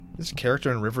There's a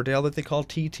character in Riverdale that they call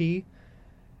TT.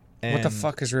 What the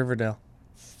fuck is Riverdale?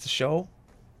 It's a show.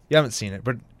 You haven't seen it,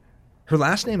 but her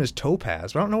last name is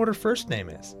Topaz, but I don't know what her first name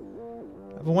is.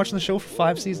 I've been watching the show for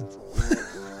 5 seasons.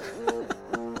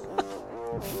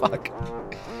 Fuck.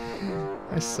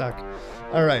 I suck.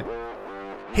 All right.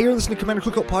 Hey, you're listening to Commander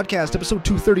Cookout Podcast, episode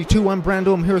 232. I'm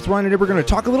Brando. I'm here with Ryan, and we're going to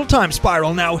talk a little time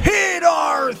spiral now. Hit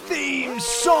our theme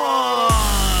song!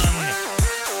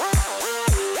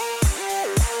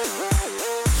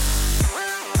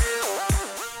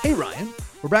 Hey, Ryan.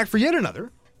 We're back for yet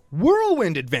another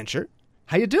whirlwind adventure.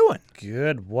 How you doing?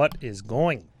 Good. What is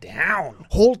going down?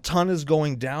 Whole ton is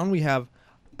going down. We have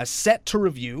a set to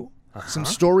review, some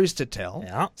stories to tell,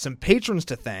 Yeah. some patrons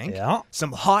to thank, Yeah.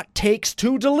 some hot takes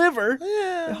to deliver.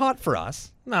 Yeah. Hot for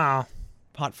us. No,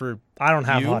 Hot for I don't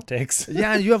have you? hot takes.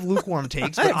 Yeah, you have lukewarm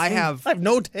takes, but I have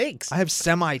no takes.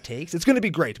 semi takes. It's going to be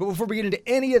great. But before we get into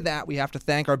any of that, we have to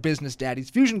thank our business daddies,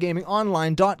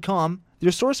 FusionGamingOnline.com,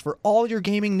 your source for all your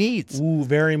gaming needs. Ooh,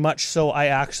 very much so. I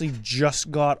actually just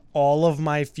got all of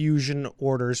my Fusion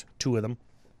orders, 2 of them,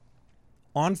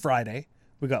 on Friday.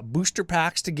 We got booster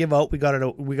packs to give out. We got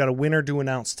a winner to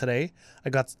announce today. I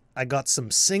got some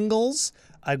singles.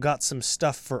 I got some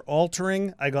stuff for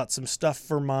altering. I got some stuff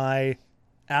for my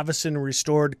Avacyn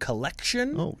Restored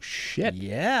collection. Oh, shit.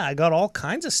 Yeah, I got all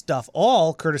kinds of stuff,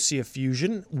 all courtesy of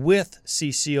Fusion with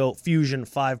CCO Fusion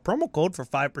 5 promo code for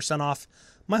 5% off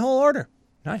my whole order.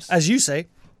 Nice. As you say,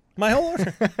 my whole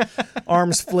order.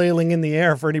 Arms flailing in the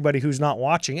air for anybody who's not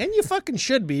watching. And you fucking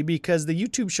should be, because the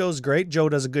YouTube show's great. Joe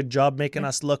does a good job making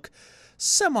us look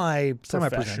semi-professional.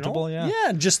 Semi-presentable, yeah.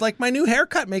 Yeah, just like my new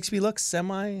haircut makes me look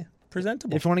semi-presentable.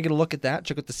 If you want to get a look at that,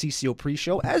 check out the CCO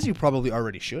pre-show, as you probably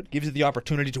already should. Gives you the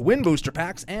opportunity to win booster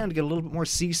packs and get a little bit more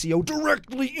CCO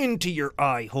directly into your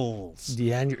eye holes.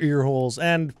 Yeah, and your ear holes,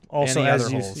 and also Any as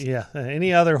other you, holes. yeah,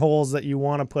 any other holes that you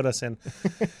want to put us in,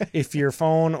 if your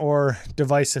phone or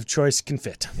device of choice can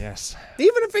fit. Yes.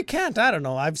 Even if it can't, I don't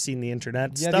know. I've seen the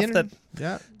internet stuff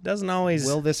that doesn't always.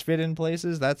 Will this fit in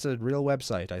places? That's a real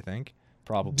website, I think.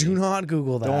 Probably. Do not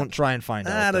Google that. Don't try and find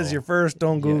out. That is though. your first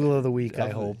don't Google of the week, I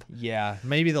hope. Yeah,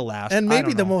 maybe the last. And I maybe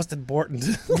don't the know. most important.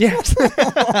 Yes.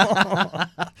 I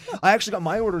actually got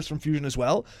my orders from Fusion as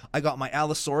well. I got my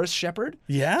Allosaurus Shepherd.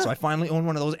 Yeah? So I finally own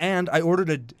one of those, and I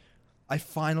ordered I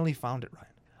finally found it, Ryan.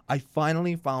 I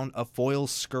finally found a foil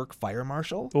Skirk Fire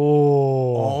Marshal.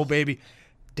 Oh. Oh, baby.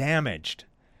 Damaged.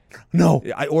 No.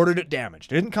 I ordered it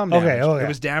damaged. It didn't come Okay, damaged. okay. It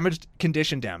was damaged,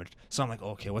 condition damaged. So I'm like,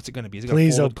 okay, what's it going to be? Is it gonna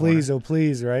Please, fold oh, please, corner? oh,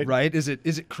 please, right? Right? Is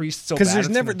it creased so bad? Because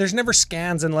it's there's never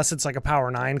scans unless it's like a Power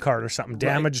 9 card or something.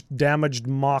 Damaged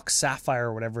mock sapphire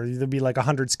or whatever. There'd be like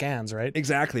 100 scans, right?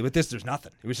 Exactly. With this, there's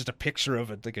nothing. It was just a picture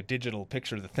of it, like a digital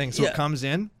picture of the thing. So Yeah. it comes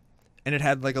in, and it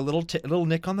had like a little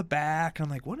nick on the back. And I'm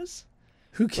like, what's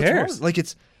Who wrong? cares? Like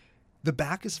the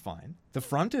back is fine. The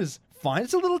front is fine.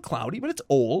 It's a little cloudy, but it's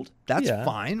old. That's Yeah.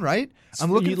 fine, right?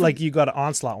 I'm looking for, you got an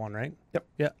Onslaught one, right? Yep.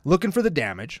 Yeah. Looking for the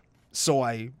damage. So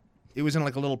it was in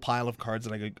like a little pile of cards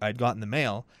that I'd got in the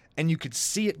mail, and you could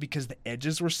see it because the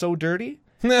edges were so dirty.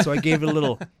 So I gave it a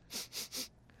little.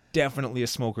 Definitely a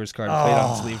smoker's card. Played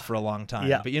on sleeve for a long time.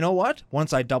 Yeah. But you know what?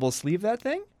 Once I double sleeve that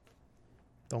thing,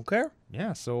 Don't care.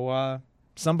 yeah. So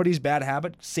somebody's bad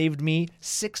habit saved me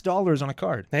 $6 on a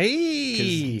card.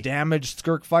 Hey. Damaged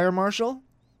Skirk Fire Marshal.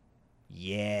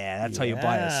 Yeah, that's how you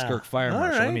buy a Skirk Fire All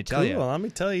Marshal. right, Let me tell cool. you. Let me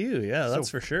tell you. Yeah, that's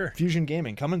for sure. Fusion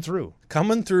Gaming coming through.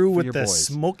 Coming through with your the boys.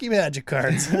 smoky magic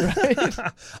cards.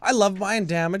 I love buying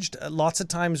damaged. Lots of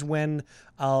times when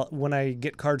I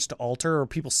get cards to alter, or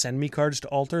people send me cards to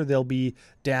alter, they'll be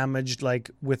damaged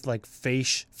like with like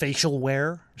facial wear.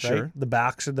 Right? Sure. The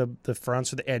backs or the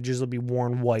fronts or the edges will be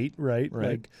worn white. Right.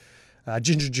 Like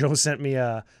Ginger Joe sent me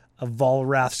a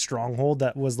Volrath Stronghold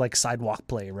that was like sidewalk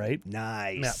play. Right.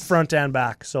 Nice. Yeah, front and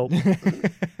back. So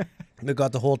they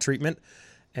got the whole treatment.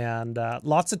 And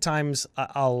lots of times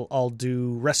I'll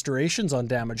do restorations on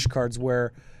damaged cards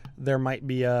where there might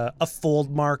be a fold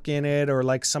mark in it, or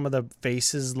like some of the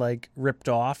faces like ripped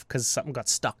off because something got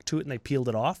stuck to it and they peeled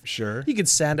it off. Sure. You could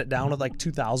sand it down with like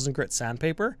 2000 grit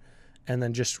sandpaper and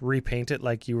then just repaint it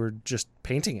like you were just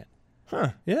painting it.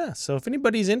 Huh. Yeah. So if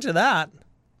anybody's into that.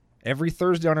 Every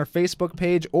Thursday on our Facebook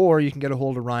page, or you can get a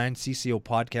hold of Ryan, CCO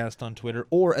Podcast on Twitter,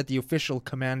 or at the official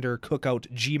Commander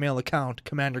Cookout Gmail account,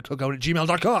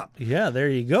 commandercookout@gmail.com. Yeah, there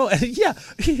you go.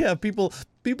 yeah.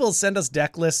 People send us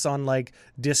deck lists on like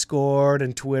Discord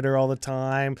and Twitter all the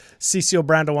time. CCO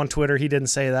Brando on Twitter, he didn't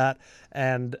say that,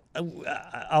 and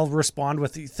I'll respond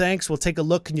with thanks. We'll take a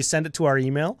look. Can you send it to our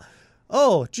email?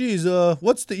 Oh, geez,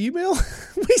 what's the email?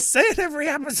 We say it every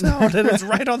episode, and it's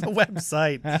right on the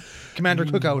website.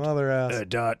 CommanderCookout.com Mother ass.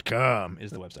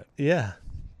 is the website. Yeah.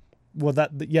 Well,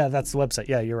 that's the website.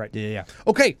 Yeah, you're right. Yeah.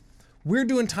 Okay, we're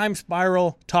doing Time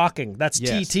Spiral talking. That's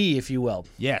Yes. TT, if you will.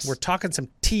 Yes. We're talking some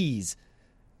T's.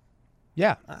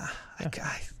 Yeah.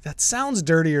 That sounds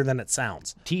dirtier than it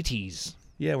sounds. TTs.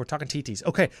 Yeah, we're talking TTs.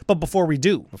 Okay, but before we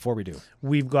do,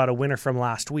 we've got a winner from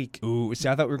last week. Ooh, see,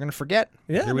 I thought we were going to forget.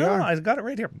 Yeah, Here we are. I got it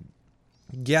right here.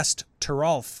 Guest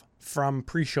Teralf from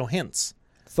Pre-Show Hints.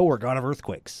 Thor, God of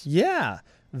Earthquakes. Yeah,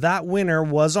 that winner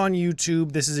was on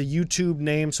YouTube. This is a YouTube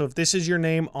name, so if this is your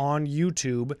name on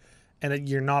YouTube and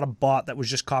you're not a bot that was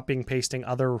just copying and pasting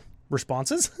other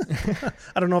responses,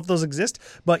 I don't know if those exist,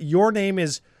 but your name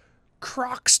is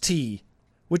Croxty,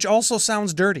 which also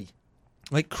sounds dirty.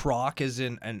 Like croc is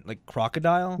in, and like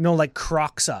crocodile? No, like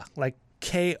Croxa, like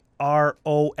Kroxti.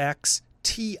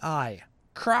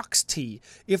 Croxty.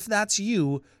 If that's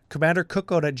you,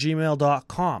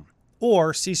 commandercookout@gmail.com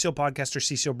or CCO Podcast or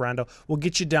CCO Brando will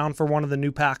get you down for one of the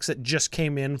new packs that just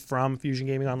came in from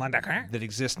FusionGamingOnline.com. That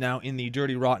exists now in the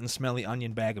dirty, rotten, smelly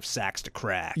onion bag of sacks to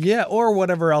crack. Yeah, or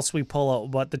whatever else we pull out.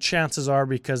 But the chances are,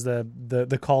 because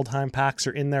the call time packs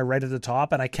are in there right at the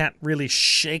top, and I can't really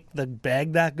shake the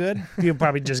bag that good, you'll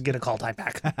probably just get a call time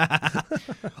pack.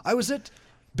 I was at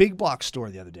Big Box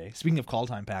store the other day, speaking of call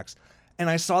time packs, and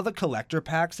I saw the collector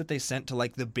packs that they sent to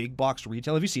like the big box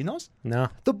retail. Have you seen those? No.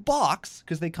 The box,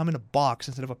 because they come in a box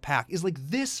instead of a pack, is like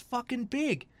this fucking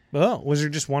big. Oh, was there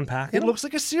just one pack? It looks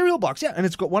like a cereal box, yeah, and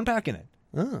it's got one pack in it.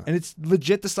 Oh. And it's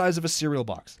legit the size of a cereal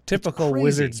box. Typical It's crazy.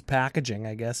 Wizards packaging,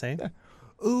 I guess, eh?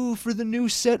 Oh, for the new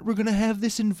set, we're going to have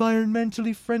this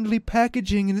environmentally friendly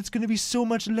packaging, and it's going to be so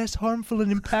much less harmful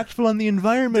and impactful on the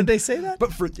environment. Did they say that?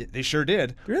 But they sure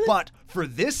did. Really? But for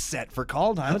this set, for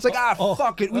Call Time, it's like,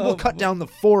 fuck it. We will cut down the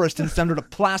forest and send it a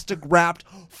plastic-wrapped,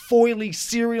 foily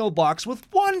cereal box with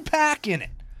one pack in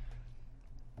it.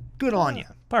 Good on you.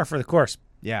 Par for the course.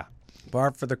 Yeah.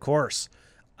 Par for the course.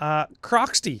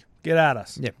 Croxty, get at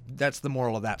us. Yeah, that's the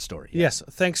moral of that story. Yes,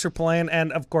 thanks for playing.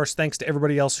 And, of course, thanks to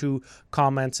everybody else who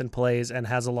comments and plays and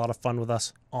has a lot of fun with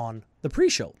us on the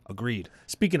pre-show. Agreed.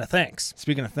 Speaking of thanks.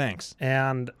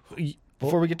 And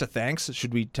before we get to thanks,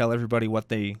 should we tell everybody what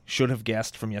they should have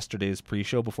guessed from yesterday's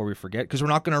pre-show before we forget? Because we're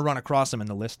not going to run across them in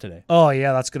the list today. Oh,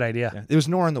 yeah, that's a good idea. Yeah, it was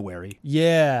Norin the Wary.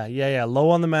 Yeah. Low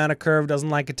on the mana curve, doesn't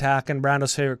like attacking,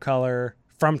 Brando's favorite color,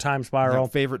 from Time Spiral.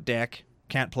 Favorite deck,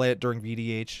 can't play it during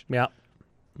VDH. Yeah.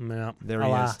 There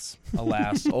Alas. he is.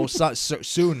 Alas. Oh, so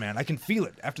soon, man. I can feel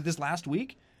it. After this last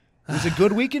week, it was a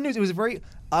good week in news. It was a very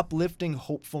uplifting,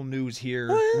 hopeful news here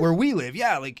where we live.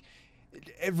 Yeah, like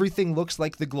everything looks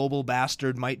like the global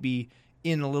bastard might be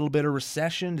in a little bit of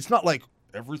recession. It's not like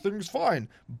everything's fine,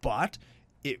 but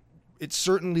it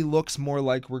certainly looks more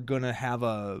like we're going to have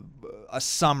a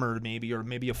summer maybe, or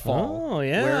maybe a fall. Oh,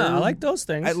 yeah. I like those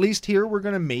things. At least here we're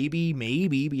going to maybe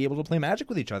be able to play Magic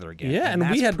with each other again. Yeah, and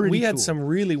we had some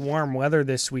really warm weather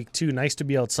this week too. Nice to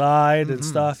be outside and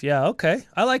stuff. Yeah, okay.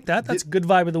 I like that. That's a good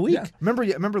vibe of the week. Yeah.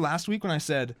 Remember last week when I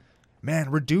said, man,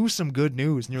 we're due some good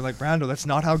news. And you're like, Brando, that's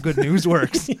not how good news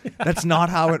works. That's not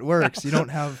how it works. You don't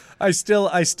have... I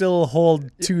still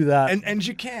hold to that. And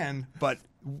you can, but...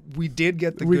 We did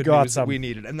get the good news that we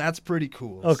needed, and that's pretty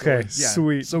cool. Okay, so, yeah.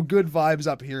 sweet. So good vibes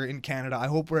up here in Canada. I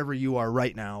hope wherever you are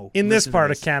right now. In this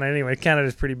part of Canada, anyway.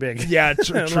 Canada's pretty big. Yeah,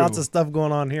 true. Lots of stuff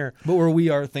going on here. But where we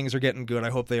are, things are getting good. I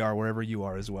hope they are wherever you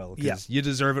are as well. Yeah. You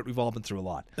deserve it. We've all been through a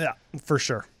lot. Yeah, for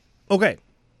sure. Okay.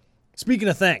 Speaking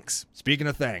of thanks. We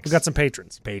got some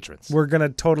patrons. We're going to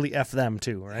totally F them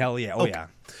too, right? Hell yeah. Oh, yeah.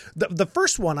 The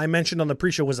first one I mentioned on the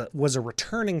pre-show was a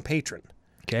returning patron.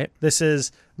 Okay. This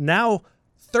is now...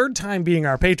 third time being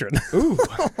our patron. Ooh.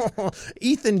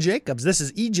 Ethan Jacobs. This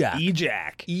is E-Jack.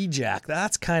 E-Jack.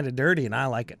 That's kind of dirty, and I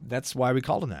like it. That's why we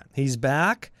called him that. He's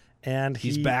back, and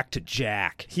he's back to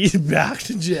Jack. He's back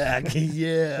to Jack.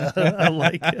 Yeah, I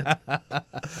like it.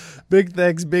 Big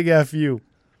thanks, big FU.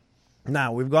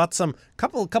 Now, we've got some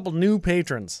couple new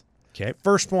patrons. Okay.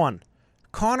 First one,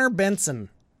 Connor Benson.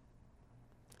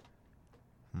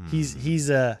 He's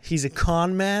a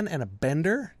con man and a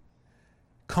bender.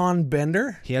 Con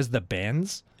bender. He has the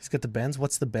bends. He's got the bends.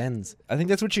 What's the bends? I think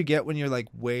that's what you get when you're like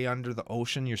way under the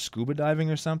ocean. You're scuba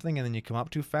diving or something, and then you come up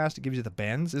too fast. It gives you the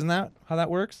bends. Isn't that how that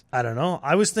works? I don't know.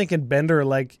 I was thinking bender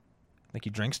like he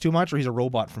drinks too much, or he's a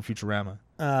robot from Futurama.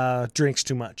 Drinks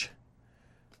too much.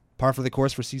 Par for the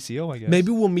course for CCO, I guess.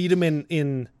 Maybe we'll meet him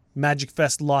in Magic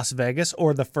Fest Las Vegas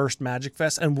or the first Magic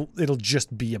Fest, and it'll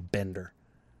just be a bender.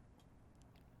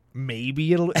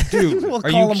 Maybe it'll... Dude, we'll are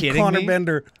call you him kidding Connor me?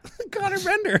 Bender. Connor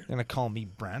Bender. They're going to call me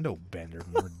Brando Bender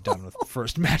when we're done with the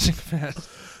first Magic Fest.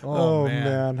 Oh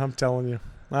man, I'm telling you.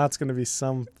 That's going to be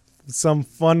some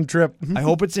fun trip. I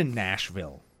hope it's in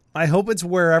Nashville. I hope it's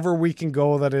wherever we can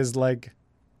go that is like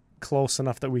close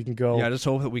enough that we can go. Yeah, I just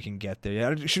hope that we can get there.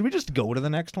 Yeah, should we just go to the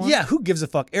next one? Yeah, who gives a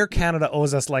fuck? Air Canada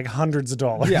owes us like hundreds of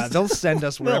dollars. Yeah, they'll send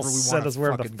us wherever They'll we want. send us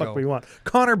wherever the fuck go. we want.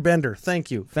 Connor Bender,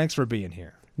 thank you. Thanks for being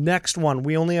here. Next one,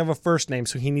 we only have a first name,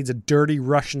 so he needs a dirty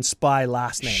Russian spy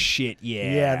last name. Shit,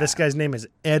 yeah. Yeah, this guy's name is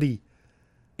Eddie.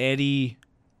 Eddie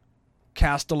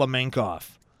Kostolamenkov.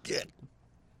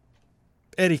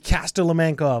 Eddie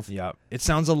Kostolamenkov. Yeah, it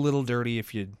sounds a little dirty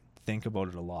if you think about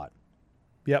it a lot.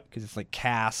 Yep. Because it's like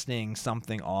casting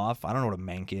something off. I don't know what a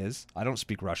mank is. I don't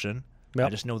speak Russian. Yep. I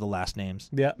just know the last names.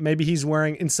 Yeah, maybe he's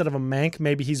wearing, instead of a mank,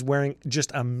 maybe he's wearing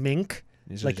just a mink.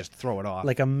 These Like- just throw it off.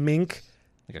 Like a mink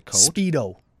Like a coat.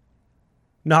 Speedo.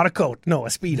 Not a coat. No, a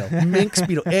Speedo. Mink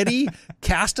Speedo. Eddie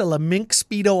Castella Mink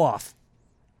Speedo off.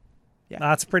 Yeah.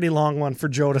 That's a pretty long one for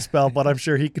Joe to spell, but I'm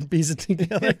sure he can piece it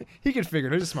together. He can figure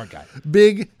it. He's a smart guy.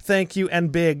 Big thank you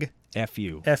and big F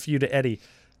you. F you to Eddie.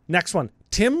 Next one.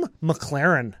 Tim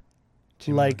McLaren.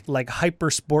 Like hyper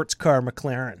sports car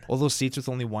McLaren. All those seats with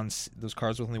only one. Those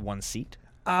cars with only one seat.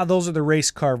 Those are the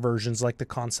race car versions, like the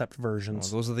concept Well,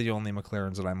 versions. those are the only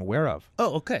McLarens that I'm aware of.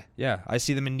 Oh, okay. Yeah, I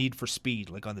see them in Need for Speed,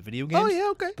 like on the video games. Oh, yeah,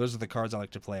 okay. Those are the cars I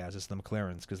like to play as. It's the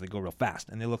McLarens because they go real fast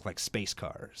and they look like space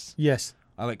cars. Yes.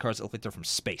 I like cars that look like they're from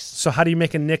space. So how do you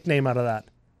make a nickname out of that?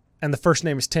 And the first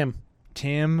name is Tim.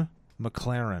 Tim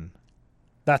McLaren.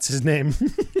 That's his name.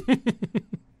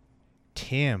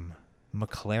 Tim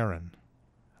McLaren.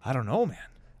 I don't know, man.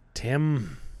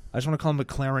 Tim. I just want to call him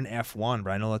McLaren F1,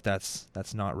 but I know that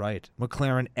that's not right.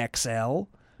 McLaren XL.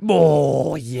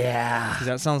 Oh, yeah. Because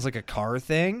that sounds like a car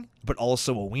thing, but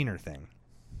also a wiener thing.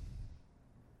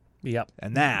 Yep.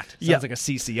 And that sounds Yep. like a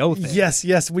CCO thing.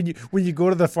 Yes. When you go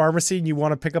to the pharmacy and you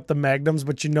want to pick up the Magnums,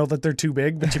 but you know that they're too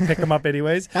big, but you pick them up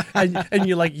anyways, and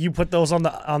you put those on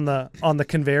the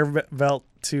conveyor belt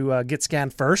to get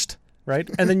scanned first, right?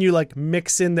 And then you like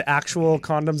mix in the actual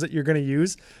condoms that you're gonna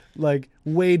use, like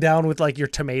way down with like your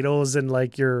tomatoes and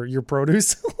like your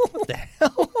produce. What the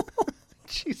hell?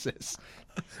 Jesus.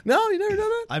 No, you never done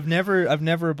that. I've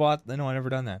never bought. No, I've never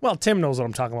done that. Well, Tim knows what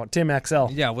I'm talking about. Tim XL.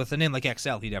 Yeah, with a name like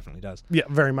XL, he definitely does. Yeah,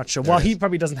 very much so. Well, he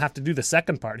probably doesn't have to do the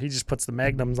second part. He just puts the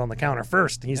Magnums on the counter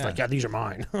first. He's like, yeah, these are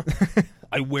mine.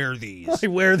 I wear these I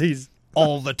wear these.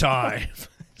 all the time.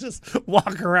 Just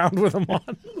walk around with them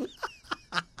on.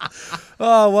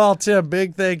 Oh, well, Tim,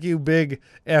 big thank you, big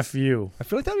F you. I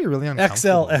feel like that'd be really XL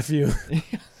uncomfortable. F you.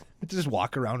 To just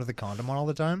walk around with a condom on all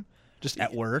the time, just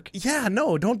at work. Yeah,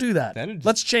 no, don't do that. That'd just-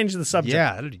 Let's change the subject.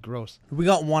 Yeah, that'd be gross. We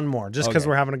got one more, just because Okay.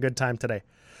 we're having a good time today.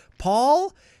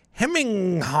 Paul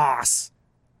Hemminghaus.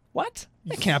 What?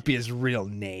 That can't be his real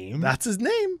name. That's his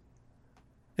name.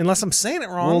 Unless I'm saying it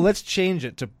wrong. Well, let's change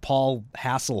it to Paul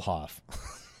Hasselhoff.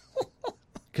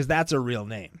 Because that's a real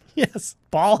name. Yes,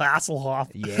 Paul Hasselhoff.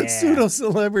 Yeah.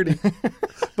 Pseudo-celebrity.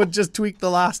 But just tweak the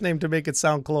last name to make it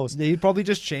sound close. He probably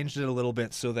just changed it a little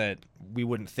bit so that we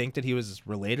wouldn't think that he was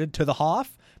related to the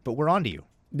Hoff, but we're on to you.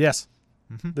 Yes.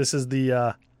 This is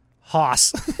the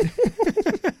Haas.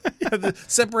 Yeah,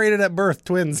 separated at birth,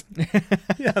 twins.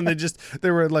 Yeah, and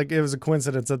they were like, it was a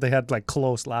coincidence that they had like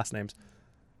close last names.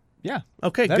 Yeah.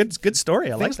 Okay, good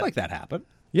story. I like Things that. like that happen.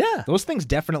 Yeah, Those things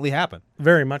definitely happen.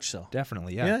 very much so.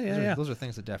 Definitely, yeah. Yeah. Those are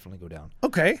things that definitely go down.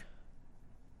 Okay.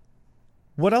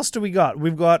 What else do we got?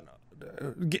 We've got.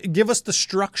 Give us the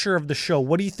structure of the show.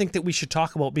 What do you think that we should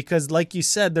talk about? Because, like you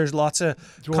said, there's lots of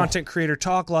content creator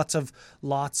talk, lots of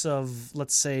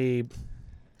let's say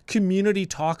community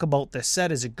talk about this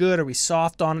set. Is it good? Are we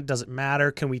soft on it? Does it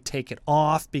matter? Can we take it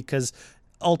off? Because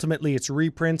ultimately, it's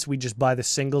reprints. We just buy the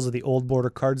singles of the old border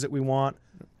cards that we want.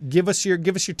 Give us your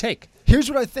take. Here's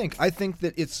what I think. I think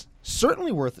that it's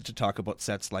certainly worth it to talk about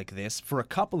sets like this for a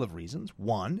couple of reasons.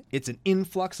 One, it's an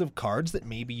influx of cards that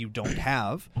maybe you don't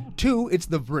have. Two, it's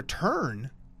the return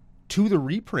to the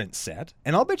reprint set.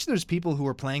 And I'll bet you there's people who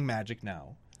are playing Magic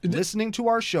now, listening to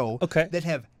our show, Okay. that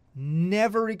have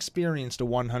never experienced a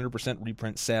 100%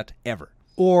 reprint set ever.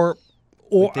 Or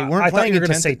they weren't I thought playing you were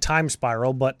going to intent- say Time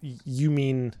Spiral, but you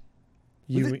mean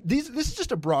This is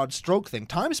just a broad stroke thing.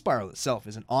 Time Spiral itself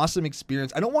is an awesome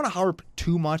experience. I don't want to harp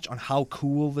too much on how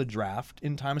cool the draft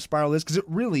in Time Spiral is, because it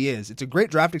really is. It's a great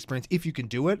draft experience if you can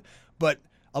do it, but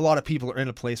a lot of people are in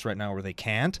a place right now where they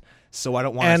can't, so I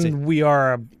don't want to say... And we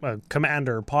are a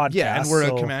Commander podcast. Yeah, and we're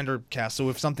so- a Commander cast, so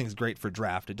if something's great for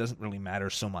draft, it doesn't really matter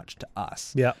so much to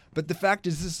us. Yeah. But the fact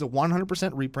is, this is a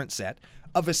 100% reprint set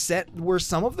of a set where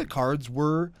some of the cards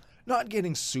were not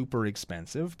getting super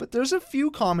expensive, but there's a few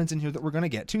commons in here that we're going to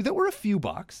get to that were a few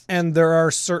bucks. And there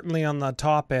are certainly on the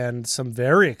top end some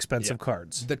very expensive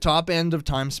cards. The top end of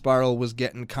Time Spiral was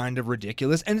getting kind of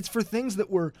ridiculous, and it's for things that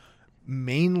were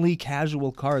mainly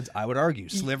casual cards, I would argue.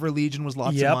 Sliver Legion was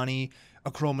lots Yep. of money.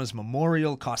 Achroma's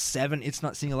Memorial cost 7. It's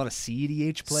not seeing a lot of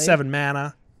CEDH play. 7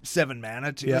 mana. 7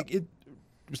 mana too. Yep. Like it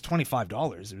was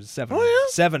 $25. It was 7. Oh,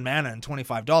 yeah? 7 mana and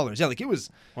 $25. Yeah, like it was.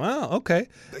 Wow, okay.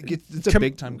 Like it's a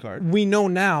big time card. We know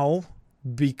now,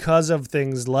 because of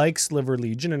things like Sliver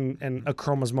Legion and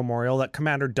Achroma's Memorial, that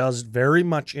Commander does very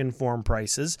much inform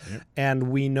prices. Yep.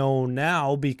 And we know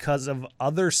now, because of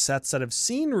other sets that have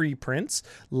seen reprints,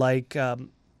 like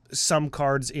some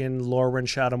cards in Lorwyn,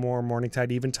 Shadowmoor,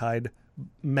 Morningtide, Eventide,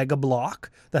 Mega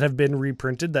Block that have been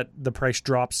reprinted, that the price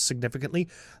drops significantly.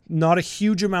 Not a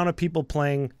huge amount of people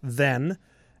playing then,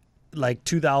 like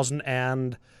 2000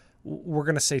 and we're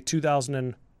going to say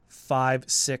 2005,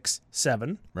 6,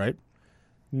 7. Right.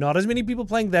 Not as many people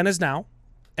playing then as now,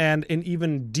 and an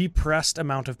even depressed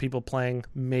amount of people playing,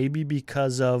 maybe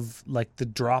because of like the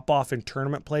drop off in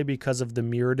tournament play because of the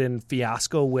Mirrodin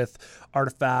fiasco with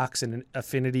artifacts and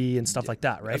Affinity and stuff like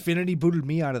that, right? Affinity booted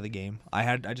me out of the game. I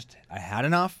had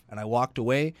enough, and I walked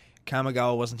away.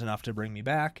 Kamigawa wasn't enough to bring me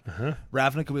back.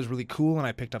 Ravnica was really cool, and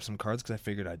I picked up some cards because I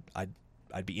figured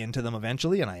I'd be into them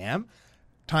eventually, and I am.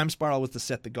 Time Spiral was the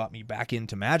set that got me back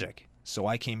into Magic. So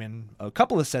I came in a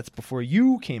couple of sets before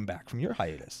you came back from your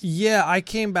hiatus. Yeah, I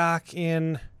came back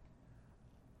in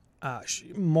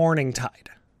Morningtide.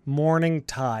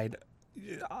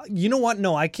 You know what?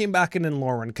 No, I came back in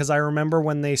Lorwyn because I remember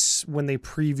when they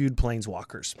previewed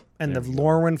Planeswalkers. And the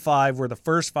Lorwyn 5 were the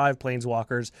first 5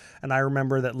 Planeswalkers, and I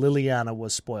remember that Liliana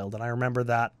was spoiled, and I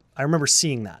remember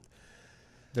seeing that.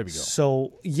 There we go.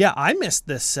 So, yeah, I missed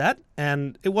this set,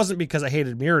 and it wasn't because I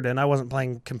hated Mirrodin. I wasn't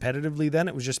playing competitively then.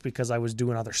 It was just because I was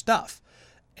doing other stuff.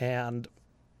 And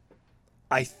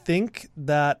I think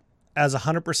that as a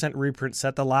 100% reprint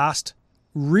set, the last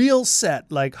real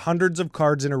set, like hundreds of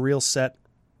cards in a real set,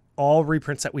 all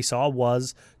reprints that we saw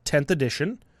was 10th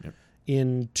edition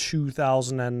in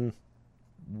 2005.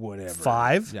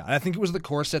 Whatever. Yeah, and I think it was the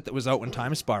core set that was out when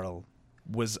Time Spiral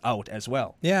was out as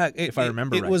well. Yeah, if I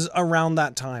remember right. It was around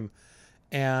that time.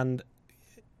 And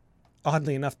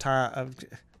oddly enough, 10th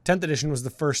edition was the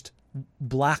first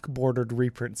black bordered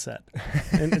reprint set.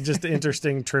 And just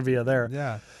interesting trivia there.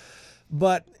 Yeah.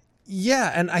 But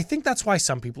yeah, and I think that's why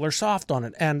some people are soft on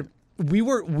it. And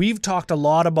we've talked a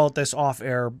lot about this off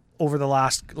air over the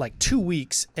last like 2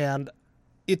 weeks, and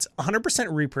it's 100%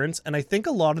 reprints, and I think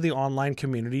a lot of the online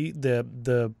community,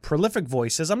 the prolific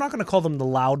voices, I'm not going to call them the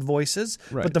loud voices,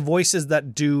 right, but the voices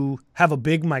that do have a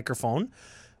big microphone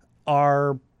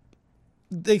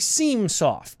they seem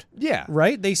soft. Yeah.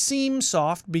 Right? They seem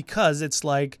soft because it's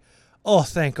like, oh,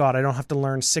 thank God I don't have to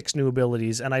learn 6 new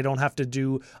abilities, and I don't have to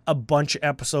do a bunch of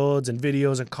episodes and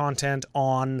videos and content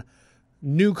on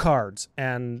new cards,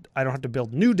 and I don't have to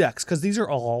build new decks because these are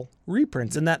all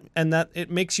reprints, and that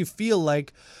it makes you feel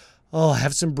like, oh, I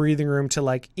have some breathing room to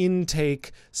like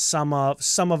intake some of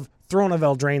Throne of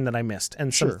Eldraine that I missed,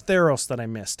 and some Theros that I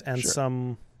missed, and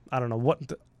some, I don't know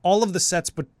all of the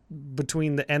sets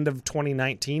between the end of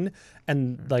 2019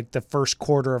 and like the first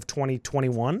quarter of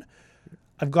 2021.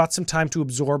 I've got some time to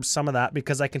absorb some of that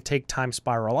because I can take Time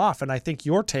Spiral off, and I think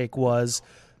your take was,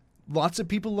 lots of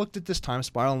people looked at this Time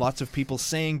Spiral, and lots of people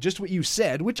saying just what you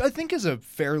said, which I think is a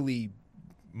fairly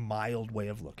mild way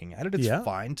of looking at it. It's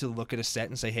fine to look at a set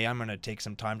and say, hey, I'm going to take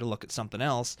some time to look at something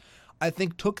else. I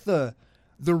think took the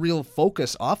real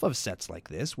focus off of sets like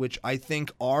this, which I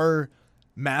think are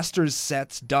Masters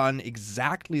sets done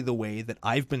exactly the way that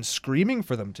I've been screaming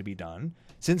for them to be done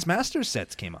since Masters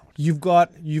sets came out. You've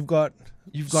got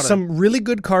some really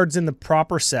good cards in the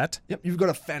proper set. Yep, you've got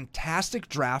a fantastic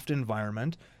draft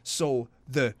environment. So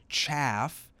the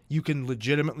chaff, you can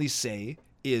legitimately say,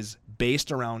 is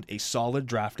based around a solid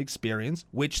draft experience,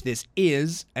 which this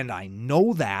is, and I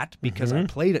know that because I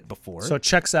played it before. So it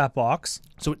checks that box.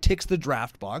 So it ticks the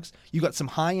draft box. You got some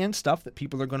high-end stuff that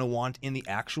people are going to want in the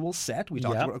actual set. We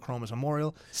talked about Achroma's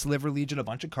Memorial, Sliver Legion, a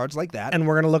bunch of cards like that. And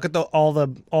we're going to look at all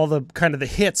the kind of the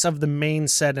hits of the main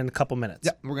set in a couple minutes.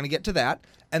 Yeah, we're going to get to that.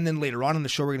 And then later on in the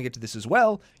show, we're going to get to this as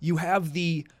well. You have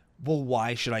the, well,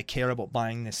 why should I care about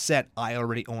buying this set? I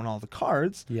already own all the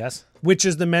cards. Yes. Which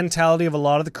is the mentality of a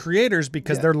lot of the creators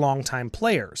because they're longtime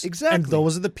players. Exactly. And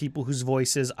those are the people whose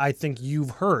voices I think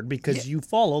you've heard because you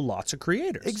follow lots of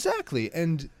creators. Exactly.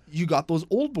 And you got those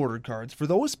old bordered cards for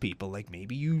those people. Like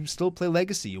maybe you still play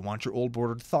Legacy. You want your old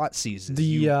bordered Thought Seizes.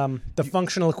 The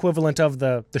functional equivalent of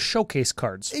the showcase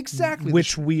cards. Exactly.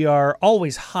 Which we are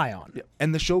always high on. Yeah.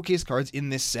 And the showcase cards in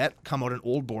this set come out in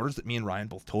old borders that me and Ryan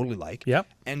both totally like. Yep.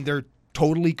 And they're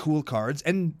totally cool cards.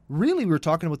 And really, we were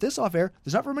talking about this off air.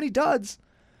 There's not very many duds.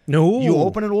 No. You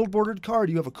open an old bordered card,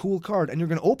 you have a cool card, and you're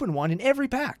going to open one in every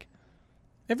pack.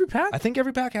 Every pack? I think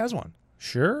every pack has one.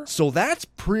 Sure. So that's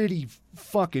pretty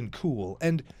fucking cool.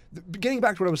 And getting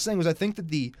back to what I was saying was I think that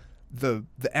the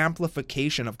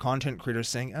amplification of content creators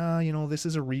saying, this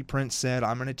is a reprint set,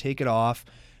 I'm going to take it off.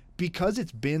 Because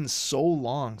it's been so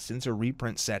long since a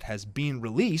reprint set has been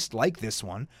released, like this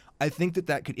one, I think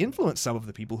that could influence some of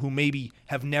the people who maybe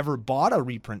have never bought a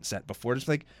reprint set before. Just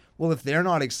like, well, if they're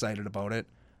not excited about it,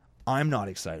 I'm not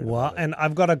excited about it. And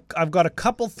I've got a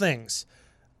couple things.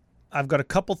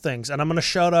 And I'm going to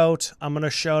shout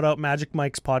out Magic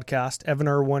Mike's podcast. Evan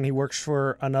Irwin, he works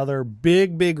for another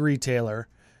big retailer.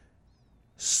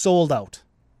 Sold out.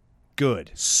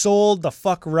 Good. Sold the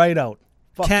fuck right out.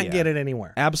 Fuck Can't yeah. get it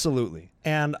anywhere. Absolutely.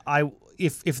 And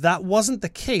if that wasn't the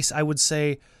case, I would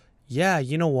say, yeah,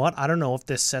 you know what? I don't know if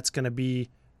this set's going to be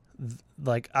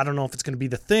I don't know if it's going to be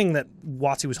the thing that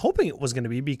WotC was hoping it was going to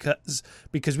be because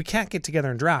we can't get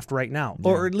together and draft right now,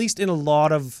 or at least in a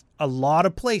lot of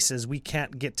places we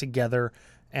can't get together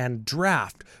and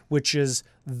draft, which is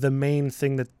the main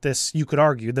thing that this, you could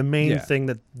argue, the main thing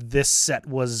that this set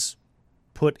was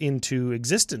put into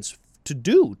existence to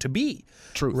be.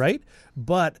 True. Right?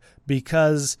 But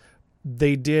because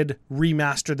they did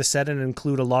remaster the set and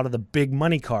include a lot of the big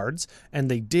money cards,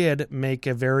 and they did make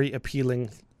a very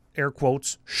appealing, air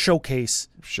quotes, showcase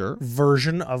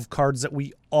version of cards that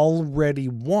we already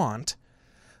want,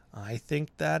 I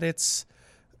think that it's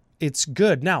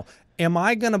good. Now, am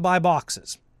I going to buy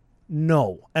boxes?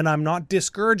 No. And I'm not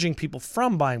discouraging people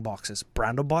from buying boxes.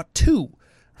 Brando bought 2,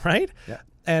 right? Yeah.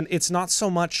 And it's not so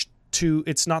much to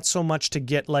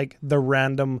get like the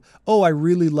random, I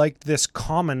really liked this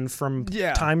common from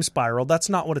Time Spiral. That's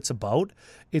not what it's about.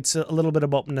 It's a little bit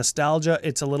about nostalgia.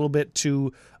 It's a little bit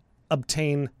to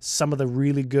obtain some of the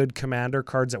really good commander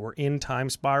cards that were in Time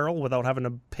Spiral without having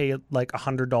to pay like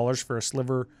 $100 for a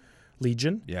Sliver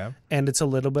Legion. Yeah. And it's a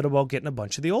little bit about getting a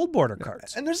bunch of the old border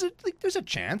cards. And there's a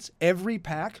chance every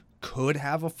pack could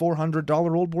have a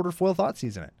 $400 old border foil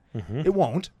Thoughtseize in it. Mm-hmm. It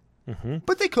won't,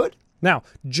 but they could. Now,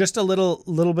 just a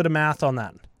little bit of math on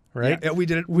that, right? Yeah, we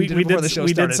did it. We did it before the show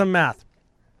we started. did some math.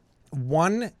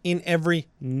 1 in every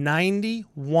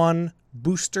 91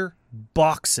 booster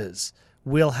boxes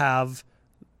will have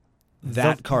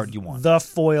that card you want. The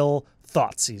foil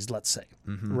Thoughtseize, let's say,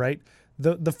 right?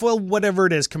 The foil, whatever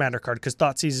it is, commander card, because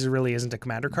Thoughtseize really isn't a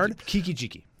commander card. Kiki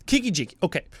Jiki.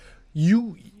 Okay.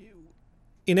 You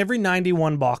in every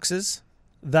 91 boxes,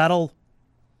 that'll,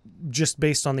 just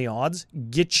based on the odds,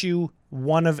 get you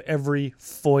one of every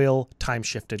foil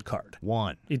time-shifted card.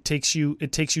 One. It takes you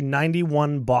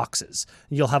 91 boxes.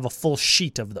 You'll have a full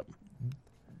sheet of them.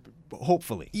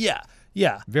 Hopefully. Yeah.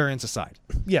 Variants aside.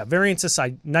 Yeah, variants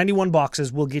aside, 91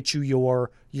 boxes will get you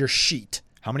your sheet.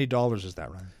 How many dollars is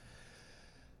that, Ryan?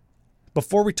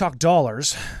 Before we talk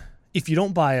dollars, if you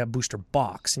don't buy a booster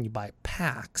box and you buy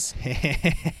packs,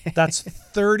 that's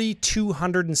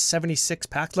 3,276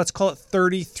 packs. Let's call it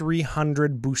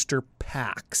 3,300 booster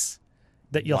packs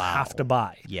that you'll have to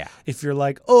buy. Yeah. If you're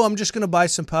like, I'm just going to buy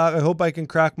some pack. I hope I can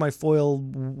crack my foil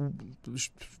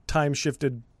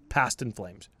time-shifted Past in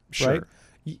Flames. Sure. Right?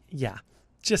 Yeah.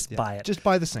 Just buy it. Just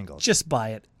buy the singles. Just buy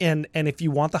it. And if you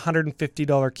want the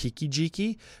 $150 Kiki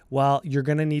Jiki, well, you're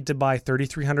going to need to buy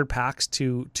 3,300 packs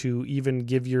to even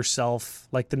give yourself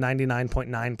like the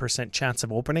 99.9% chance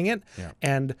of opening it. Yeah.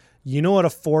 And you know, at a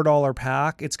 $4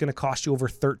 pack, it's going to cost you over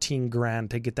 $13,000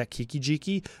 to get that Kiki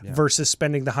Jiki versus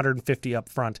spending the $150 up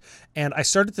front. And I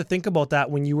started to think about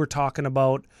that when you were talking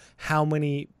about how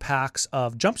many packs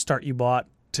of Jumpstart you bought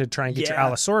to try and get your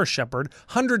Allosaurus Shepherd,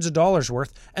 hundreds of dollars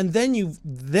worth, and then you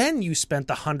spent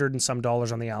the $100 and some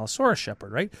on the Allosaurus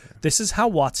Shepherd, right? Yeah. This is how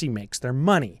WotC makes their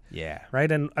money. Yeah. Right?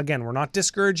 And again, we're not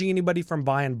discouraging anybody from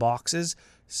buying boxes,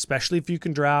 especially if you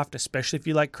can draft, especially if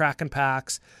you like cracking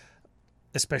packs,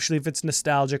 especially if it's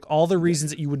nostalgic. All the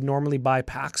reasons that you would normally buy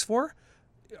packs for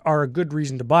are a good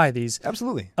reason to buy these.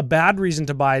 Absolutely. A bad reason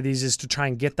to buy these is to try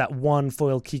and get that one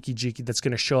foil Kiki Jiki that's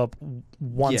going to show up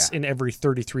once in every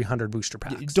 3,300 booster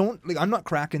packs. I'm not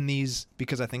cracking these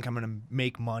because I think I'm going to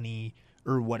make money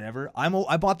or whatever. I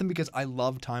bought them because I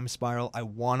love Time Spiral. I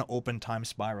want to open Time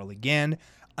Spiral again.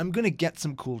 I'm going to get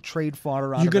some cool trade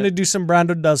fodder out of it. You're going to do some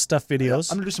Brando Does Stuff videos.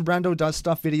 I'm going to do some Brando Does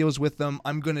Stuff videos with them.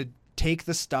 I'm going to take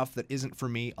the stuff that isn't for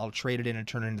me. I'll trade it in and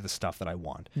turn it into the stuff that I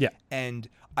want. Yeah. And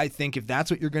I think if that's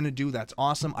what you're going to do, that's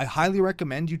awesome. I highly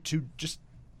recommend you to just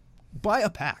buy a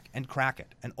pack and crack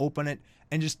it and open it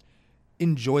and just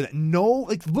enjoy that.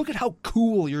 Look at how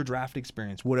cool your draft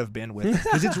experience would have been with it,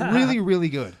 because it's really, really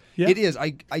good. Yeah. It is.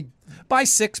 I buy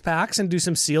 6 packs and do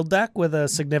some sealed deck with a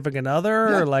significant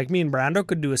other, or like me and Brando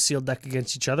could do a sealed deck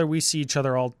against each other. We see each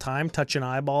other all the time, touching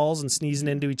eyeballs and sneezing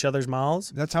into each other's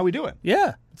mouths. That's how we do it.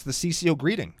 Yeah. It's the CCO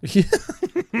greeting.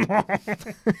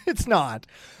 It's not.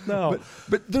 No.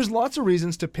 But there's lots of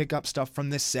reasons to pick up stuff from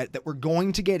this set that we're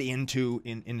going to get into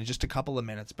in just a couple of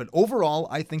minutes. But overall,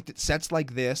 I think that sets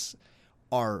like this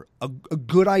are a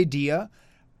good idea.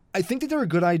 I think that they're a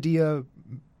good idea,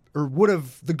 or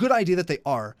the good idea that they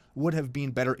are would have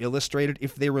been better illustrated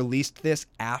if they released this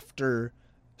after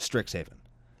Strixhaven.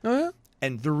 Oh, yeah?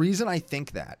 And the reason I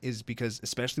think that is because,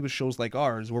 especially with shows like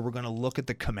ours, where we're going to look at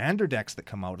the commander decks that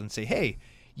come out and say, hey,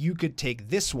 you could take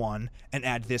this one and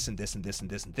add this and this and this and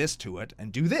this and this to it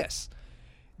and do this.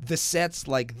 The sets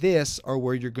like this are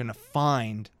where you're going to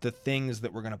find the things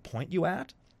that we're going to point you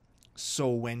at. So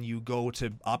when you go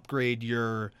to upgrade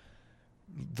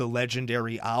the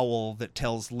legendary owl that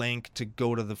tells Link to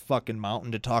go to the fucking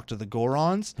mountain to talk to the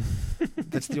Gorons,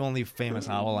 that's the only famous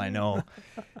owl I know.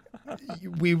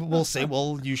 We will say,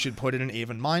 well, you should put in an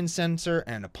Aven Mind Sensor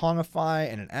and a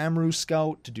Pongify and an Amru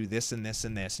Scout to do this and this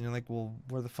and this. And you're like, well,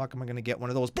 where the fuck am I going to get one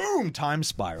of those? Boom! Time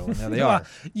Spiral. And there they are.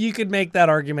 You could make that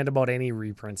argument about any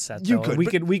reprint set, though.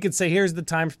 We could say, here's the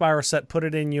Time Spiral set. Put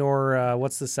it in your,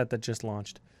 what's the set that just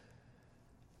launched?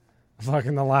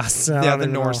 Fucking the last the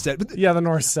Norse set. But the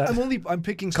Norse set. I'm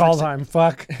picking Kaldheim.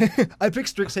 Fuck. I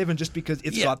picked Strixhaven just because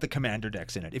it's got the commander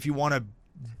decks in it. If you want to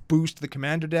boost the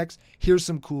commander decks, here's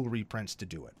some cool reprints to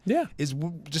do it. Yeah. Is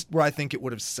just where I think it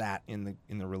would have sat in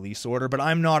the release order, but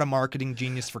I'm not a marketing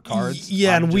genius for cards.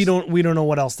 Yeah, and we don't know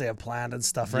what else they have planned and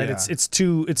stuff, right? Yeah. It's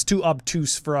too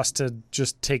obtuse for us to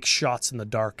just take shots in the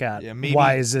dark at. Yeah, maybe,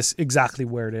 why is this exactly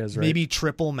where it is, right? Maybe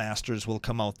Triple Masters will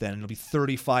come out then and it'll be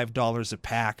 $35 a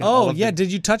pack. And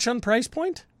did you touch on price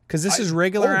point? Because this is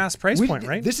regular ass price point,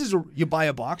 right? This is you buy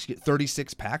a box, you get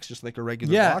 36 packs, just like a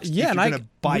regular box. Yeah, if you're going to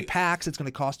buy packs, it's going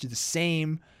to cost you the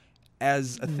same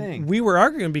as a thing. We were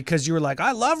arguing because you were like,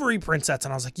 I love reprint sets.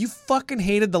 And I was like, you fucking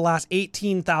hated the last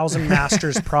 18,000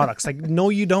 Masters products. Like, no,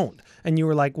 you don't. And you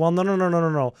were like, well,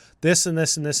 no. This and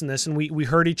this and this and this. And we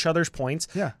heard each other's points.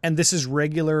 Yeah. And this is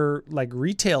regular, like,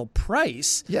 retail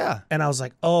price. Yeah. And I was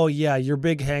like, oh, yeah, your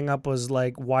big hang up was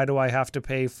like, why do I have to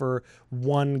pay for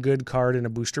one good card in a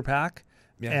booster pack?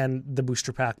 Yeah. And the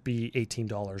booster pack be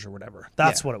 $18 or whatever.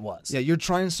 That's what it was. Yeah, you're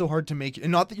trying so hard to make,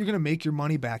 and not that you're going to make your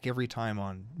money back every time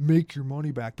on make your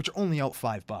money back, but you're only out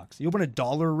 $5. You open a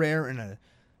 $1 rare in a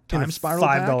Time Spiral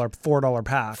pack, $4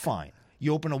 pack. Fine.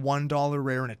 You open a $1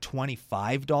 rare in a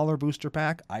 $25 booster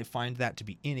pack. I find that to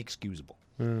be inexcusable,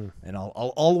 and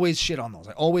I'll always shit on those.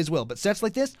 I always will. But sets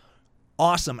like this,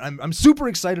 awesome. I'm super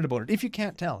excited about it. If you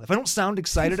can't tell, if I don't sound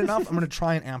excited enough, I'm going to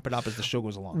try and amp it up as the show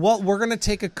goes along. Well, we're going to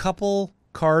take a couple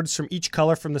cards from each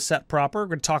color from the set proper. We're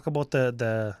going to talk about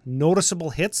the noticeable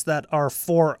hits that are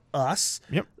for us,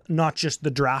 not just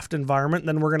the draft environment.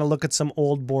 Then we're going to look at some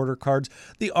old border cards,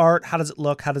 the art, how does it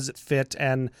look, how does it fit,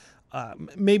 and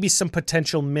maybe some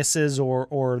potential misses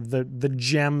or the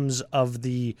gems of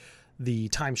the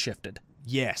time shifted.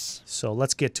 Yes. So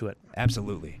let's get to it.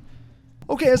 Absolutely.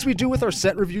 Okay, as we do with our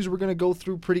set reviews, we're going to go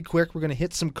through pretty quick. We're going to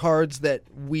hit some cards that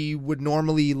we would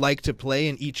normally like to play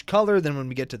in each color. Then when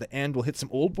we get to the end, we'll hit some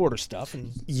old border stuff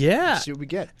and see what we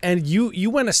get. And you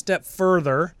went a step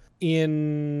further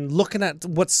in looking at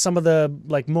what some of the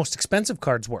most expensive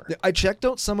cards were. I checked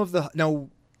out some of now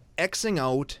Xing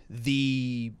out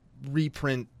the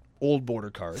reprint old border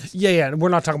cards. Yeah, we're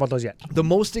not talking about those yet. The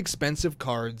most expensive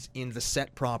cards in the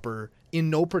set proper, in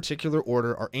no particular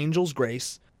order, are Angel's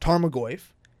Grace, Tarmogoyf,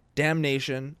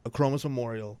 Damnation, Akroma's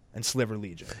Memorial, and Sliver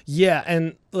Legion. Yeah,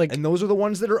 and those are the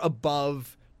ones that are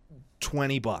above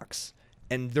 $20.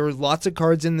 And there were lots of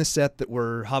cards in the set that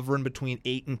were hovering between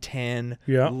 8 and 10.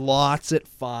 Yeah. Lots at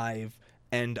 5,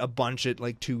 and a bunch at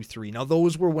 2, 3. Now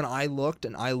those were when I looked,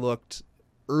 and I looked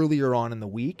earlier on in the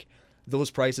week.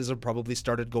 Those prices have probably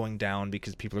started going down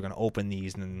because people are going to open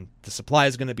these and the supply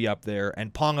is going to be up there,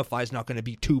 and Pongify is not going to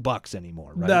be $2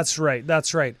 anymore, right?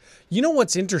 That's right. You know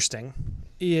what's interesting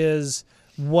is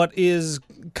what is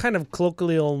kind of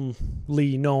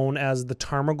colloquially known as the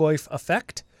Tarmogoyf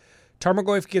effect.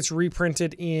 Tarmogoyf gets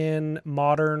reprinted in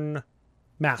Modern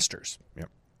Masters. Yep.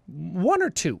 1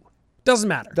 or 2. Doesn't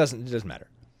matter. It doesn't matter.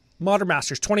 Modern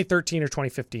Masters, 2013 or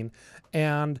 2015.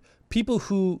 And people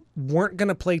who weren't going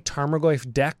to play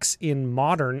Tarmogoyf decks in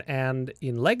Modern and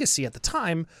in Legacy at the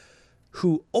time,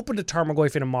 who opened a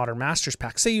Tarmogoyf in a Modern Masters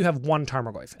pack. Say you have one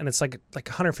Tarmogoyf, and it's like a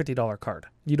 $150 card.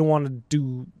 You don't want to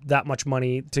do that much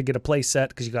money to get a play set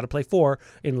because you got to play 4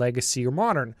 in Legacy or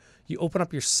Modern. You open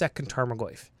up your second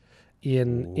Tarmogoyf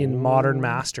in Modern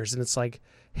Masters, and it's like,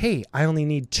 hey, I only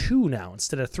need 2 now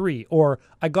instead of 3. Or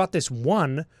I got this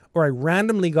 1, or I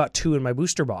randomly got 2 in my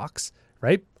booster box,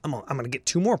 right? I'm going to get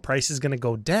 2 more. Price is going to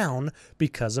go down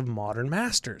because of Modern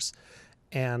Masters.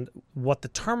 And what the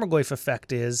Tarmogoyf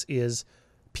effect is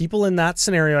people in that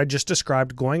scenario I just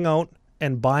described going out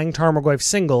and buying Tarmogoyf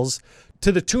singles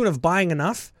to the tune of buying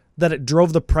enough that it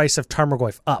drove the price of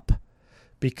Tarmogoyf up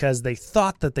because they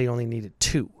thought that they only needed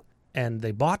 2 and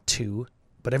they bought 2,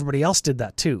 but everybody else did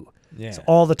that too. Yeah. So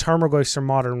all the Tarmogoyfs from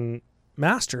Modern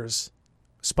Masters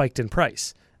spiked in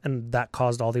price, and that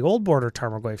caused all the old border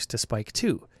Tarmogoyfs to spike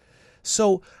too.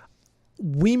 So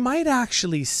we might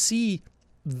actually see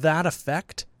that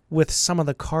effect with some of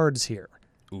the cards here.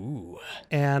 Ooh.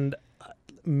 And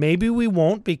maybe we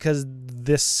won't, because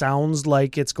this sounds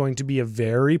like it's going to be a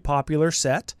very popular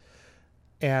set,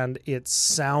 and it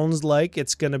sounds like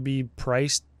it's going to be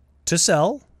priced to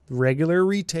sell, regular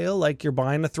retail, like you're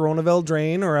buying a Throne of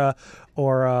Eldraine or a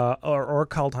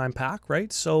Kaldheim pack,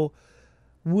 right? So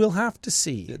we'll have to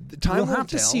see. We'll have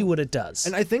to see what it does.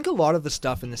 And I think a lot of the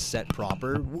stuff in the set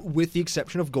proper, with the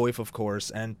exception of Goyf, of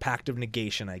course, and Pact of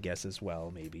Negation, I guess, as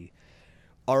well, maybe,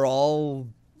 are all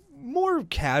more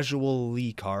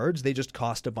casually cards. They just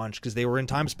cost a bunch because they were in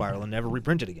Time Spiral and never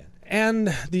reprinted again.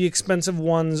 And the expensive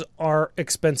ones are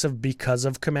expensive because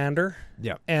of Commander.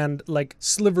 Yeah. And like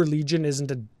Sliver Legion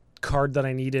isn't a card that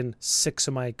I need in 6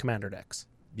 of my Commander decks.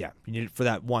 Yeah, you need it for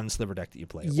that one Sliver deck that you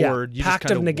play. Yeah, Or you Pact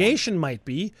just of Negation might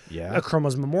be. Yeah. A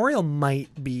Chroma's Memorial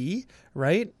might be,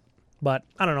 right? But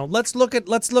I don't know. Let's look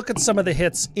at some of the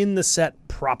hits in the set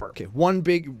proper. Okay, one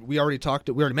big, we already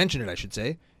mentioned it, I should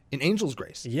say, in Angel's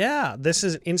Grace. Yeah, this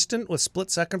is instant with split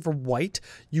second for white.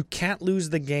 You can't lose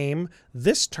the game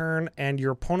this turn, and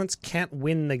your opponents can't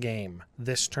win the game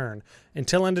this turn.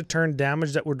 Until end of turn,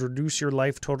 damage that would reduce your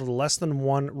life total to less than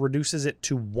 1 reduces it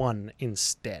to 1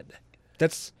 instead.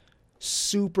 That's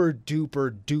super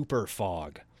duper duper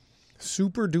fog.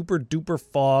 Super duper duper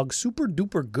fog, super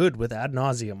duper good with ad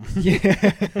nauseum.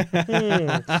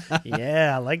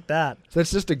 Yeah, I like that. So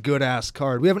that's just a good ass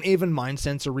card. We have an Aven Mind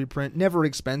Sensor reprint, never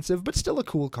expensive, but still a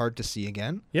cool card to see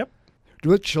again. Yep. Do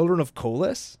we have Children of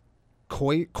Corliss?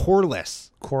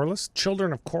 Corliss. Corliss?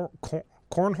 Children of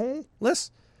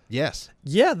Cornhole-less? Yes.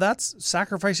 Yeah, that's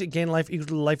sacrifice it, gain life equal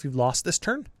to the life you've lost this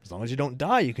turn. As long as you don't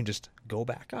die, you can just go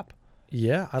back up.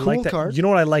 Yeah, I Cool like that. card. You know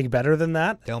what I like better than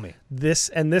that? Tell me.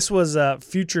 This was a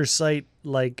Future Sight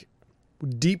like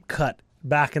deep cut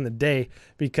back in the day,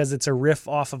 because it's a riff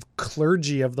off of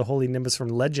Clergy of the Holy Nimbus from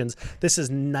Legends. This is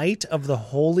Knight of the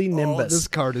Holy Nimbus. Oh, this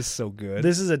card is so good.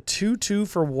 This is a 2/2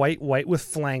 for white with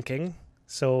flanking.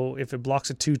 So if it blocks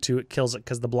a 2/2, it kills it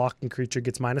because the blocking creature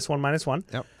gets -1/-1.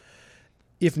 Yep.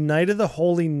 If Knight of the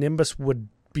Holy Nimbus would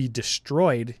be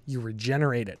destroyed, you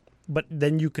regenerate it. But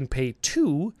then you can pay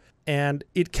 2, and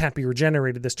it can't be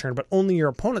regenerated this turn, but only your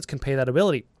opponents can pay that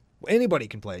ability. Anybody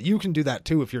can play it. You can do that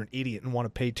too if you're an idiot and want to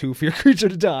pay 2 for your creature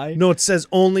to die. No, it says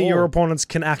only your opponents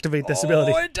can activate this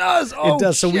ability. Oh, it does. Oh, it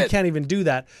does. So we shit. can't even do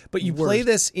that. But you play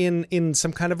this in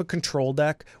some kind of a control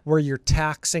deck where you're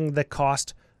taxing the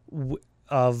cost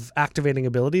of activating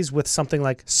abilities with something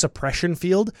like Suppression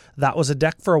Field. That was a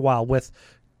deck for a while with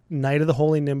Knight of the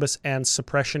Holy Nimbus and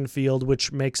Suppression Field,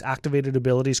 which makes activated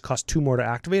abilities cost 2 more to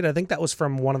activate. I think that was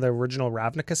from one of the original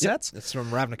Ravnica sets. It's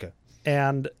from Ravnica.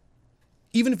 And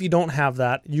even if you don't have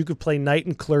that, you could play Knight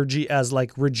and Clergy as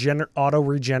like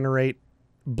auto-regenerate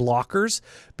blockers,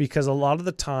 because a lot of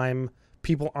the time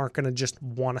people aren't going to just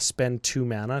want to spend 2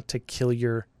 mana to kill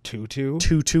your 2/2.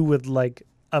 2/2 with like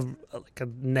a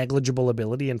negligible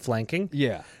ability in flanking,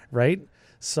 Yeah. right?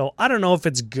 So I don't know if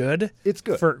it's good. It's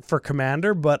good. For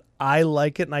Commander, but I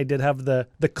like it, and I did have the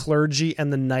Clergy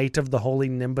and the Knight of the Holy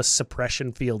Nimbus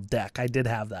Suppression Field deck. I did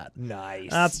have that.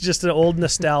 Nice. That's just an old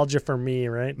nostalgia for me,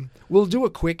 right? We'll do a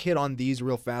quick hit on these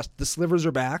real fast. The Slivers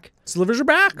are back. Slivers are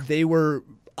back. They were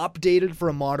updated for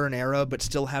a modern era, but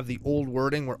still have the old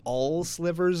wording where all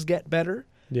slivers get better.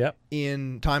 Yep.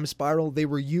 In Time Spiral, they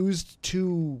were used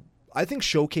to, I think,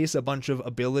 showcase a bunch of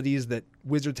abilities that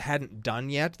Wizards hadn't done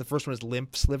yet. The first one is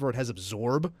Limp Sliver. It has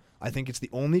Absorb. I think it's the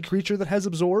only creature that has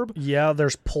Absorb. Yeah,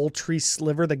 there's Poultry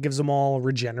Sliver that gives them all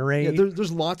Regenerate. Yeah,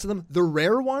 there's lots of them. The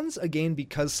rare ones, again,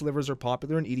 because slivers are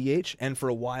popular in EDH, and for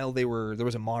a while there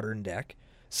was a modern deck.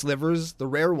 Slivers, the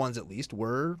rare ones at least,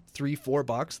 were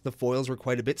 $3-4. The foils were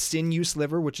quite a bit. Sinew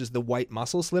Sliver, which is the white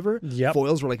muscle sliver. Yep.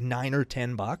 Foils were like $9 or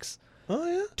 $10. Oh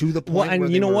yeah. To the point Well, and where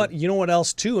you know what? You know what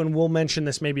else too? And we'll mention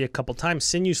this maybe a couple times.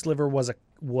 Sinew Sliver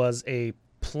was a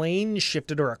plane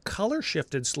shifted or a color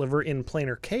shifted sliver in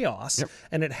Planar Chaos, Yep.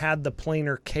 and it had the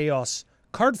Planar Chaos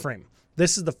card frame.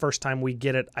 This is the first time we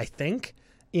get it, I think,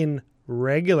 in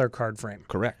regular card frame.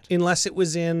 Correct. Unless it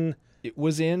was in. It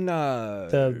was in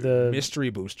the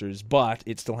Mystery Boosters, but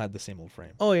it still had the same old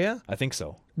frame. Oh yeah. I think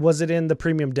so. Was it in the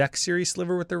Premium Deck Series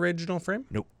sliver with the original frame?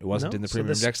 Nope, it wasn't No? in the So Premium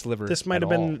this- Deck Sliver. This might at have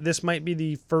been. all. This might be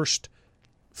the first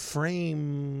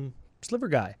frame sliver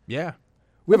guy. Yeah.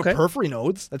 We have Okay. a Periphery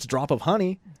Nodes. That's Drop of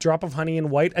Honey. Drop of Honey and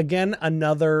White. Again,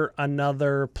 another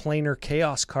planar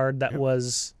chaos card that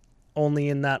was only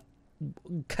in that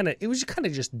it was kind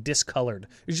of just discolored.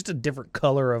 It was just a different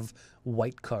color of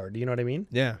white card. You know what I mean?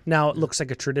 Yeah. Now it looks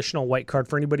like a traditional white card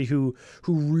for anybody who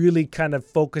really kind of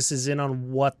focuses in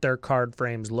on what their card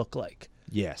frames look like.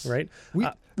 Yes. Right?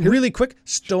 Really quick,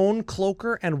 Stone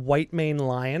Cloaker and White Mane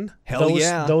Lion. Hell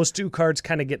yeah. Those two cards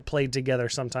kind of get played together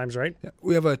sometimes, right?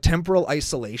 We have a Temporal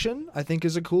Isolation, I think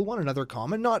is a cool one. Another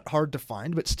common. Not hard to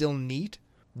find, but still neat.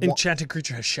 Enchanted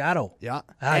creature has shadow. Yeah.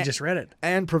 I just read it.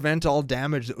 And prevent all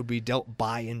damage that would be dealt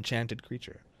by enchanted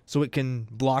creature. So it can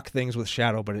block things with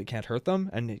shadow, but it can't hurt them.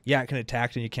 And it can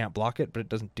attack and you can't block it, but it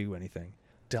doesn't do anything.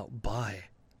 Dealt by.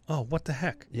 Oh, what the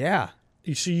heck? Yeah.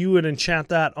 So you would enchant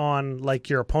that on like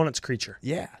your opponent's creature,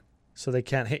 Yeah. so they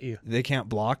can't hit you. They can't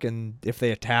block, and if they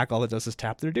attack, all it does is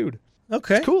tap their dude.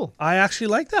 Okay, It's cool. I actually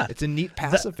like that. It's a neat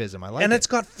pacifism. I like And it. it's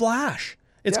got flash.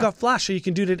 It's Yeah. got flash, so you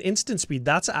can do it at instant speed.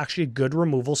 That's actually a good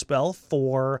removal spell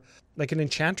for like an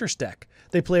enchantress deck.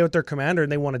 They play with their commander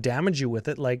and they want to damage you with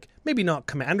it. Like maybe not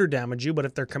commander damage you, but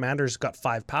if their commander's got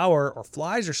 5 power or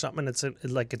flies or something, it's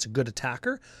a good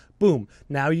attacker. Boom!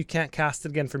 Now you can't cast it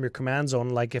again from your command zone.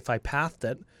 Like if I pathed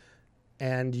it,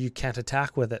 and you can't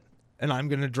attack with it. And I'm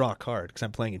going to draw a card because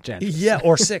I'm playing Enchantress. Yeah,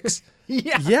 or 6.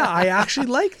 Yeah. I actually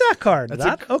like that card.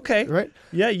 Okay. Right?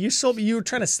 Yeah, you were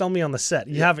trying to sell me on the set.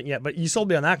 You haven't yet, but you sold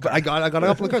me on that card. I got a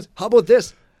couple of cards. How about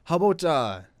this? How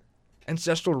about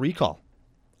Ancestral Recall?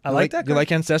 I like that You card.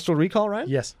 like Ancestral Recall, Ryan?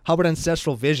 Yes. How about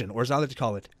Ancestral Vision? Or as I like to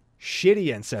call it,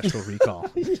 Shitty Ancestral Recall.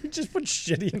 You just put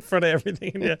shitty in front of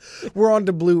everything. Yeah. We're on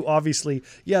to blue, obviously.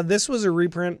 Yeah, this was a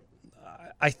reprint.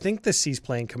 I think this sees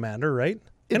playing Commander, right?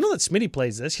 I know that Smitty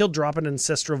plays this. He'll drop an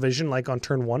Ancestral Vision like on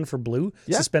turn 1 for blue,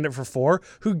 suspend it for 4.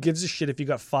 Who gives a shit if you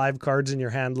got 5 cards in your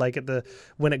hand like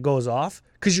when it goes off?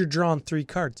 Because you're drawing 3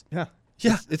 cards. Yeah.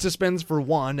 Yeah. It suspends for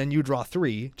 1 and you draw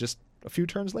 3 just a few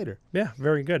turns later. Yeah,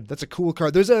 very good. That's a cool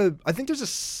card. I don't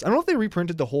know if they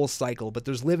reprinted the whole cycle, but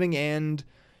there's Living End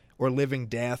or Living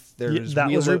Death. There's that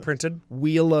was reprinted.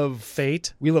 Wheel of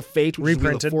Fate. Wheel of Fate, which is Wheel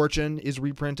Reprinted. of Fortune, is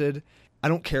reprinted. I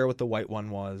don't care what the white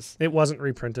one was. It wasn't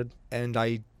reprinted. And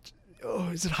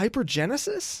is it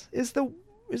Hypergenesis? Is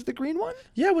the green one?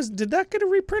 Yeah, did that get a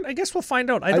reprint? I guess we'll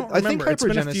find out. I don't I think remember. It's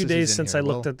been a Hypergenesis few is days in since here. I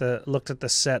looked at the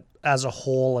set as a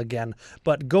whole again.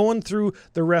 But going through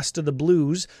the rest of the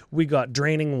blues, we got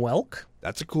Draining Welk.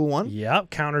 That's a cool one. Yeah,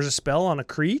 counters a spell on a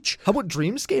creature. How about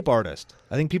Dreamscape Artist?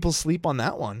 I think people sleep on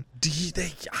that one.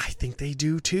 I think they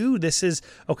do too. This is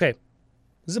okay.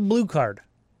 This is a blue card.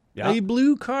 Yeah. A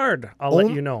blue card. I'll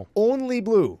let you know. Only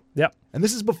blue. Yep. And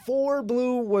this is before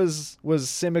blue was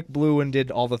Simic blue and did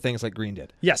all the things like green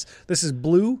did. Yes. This is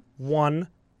blue 1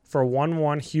 for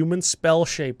 1/1 human spell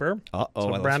shaper. Uh-oh. So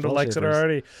I love Brando spell likes it shapers.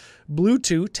 already. Blue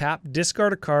 2, tap,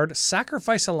 discard a card,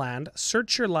 sacrifice a land,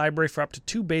 search your library for up to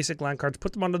 2 basic land cards,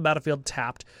 put them onto the battlefield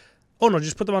tapped. Oh no,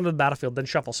 just put them onto the battlefield, then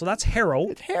shuffle. So that's Harrow.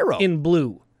 It's Harrow. In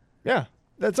blue. Yeah.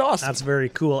 That's awesome. That's very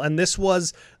cool. And this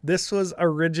was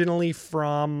originally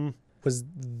from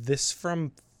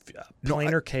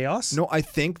Planar Chaos? No, I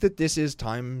think that this is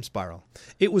Time Spiral.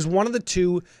 It was one of the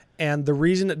two, and the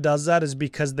reason it does that is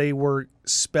because they were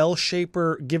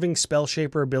giving spell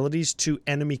shaper abilities to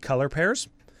enemy color pairs.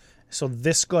 So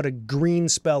this got a green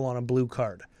spell on a blue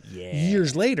card. Yeah.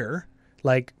 Years later,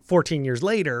 like 14 years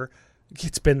later,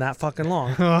 it's been that fucking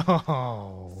long.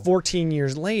 14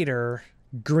 years later,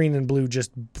 green and blue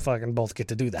just fucking both get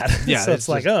to do that. Yeah, so it's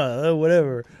like,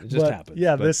 whatever. It just happens.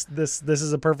 Yeah, but- this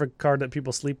is a perfect card that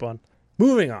people sleep on.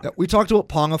 Moving on. We talked about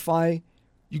Pongify.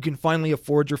 You can finally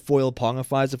afford your foil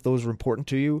Pongifies if those were important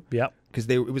to you. Yep. Because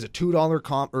it was a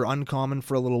 $2 or uncommon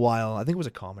for a little while. I think it was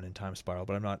a common in Time Spiral,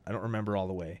 but I don't remember all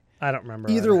the way. I don't remember.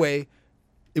 Either way,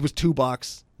 it was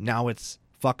 $2. Now it's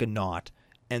fucking not.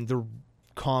 And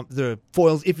the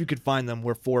foils, if you could find them,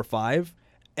 were 4 or 5,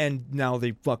 and now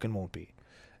they fucking won't be.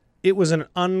 It was an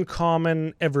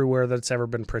uncommon everywhere that's ever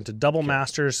been printed. Double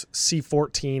Masters,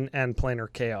 C14, and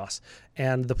Planar Chaos.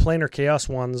 And the Planar Chaos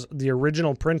ones, the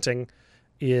original printing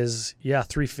is,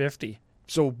 $350.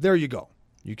 So there you go.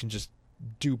 You can just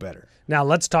do better. Now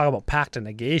let's talk about Pact of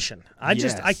Negation. I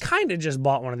Yes. kind of just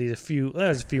bought one of these a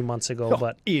few months ago,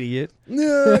 but Idiot.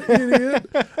 idiot.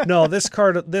 No, this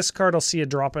card will see a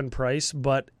drop in price,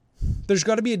 but there's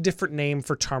got to be a different name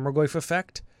for Tarmogoyf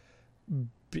effect.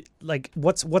 Like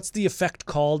what's the effect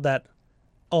called that?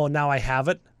 Oh, now I have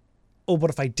it. Oh, but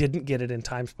if I didn't get it in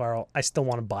Time Spiral, I still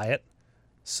want to buy it.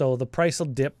 So the price will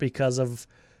dip because of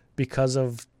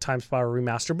Time Spiral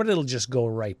Remaster, but it'll just go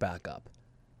right back up.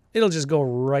 It'll just go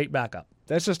right back up.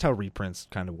 That's just how reprints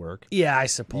kind of work. Yeah, I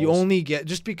suppose. You only get,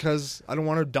 just because I don't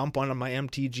want to dump on my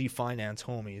MTG Finance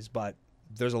homies, but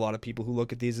there's a lot of people who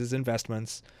look at these as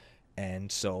investments,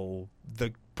 and so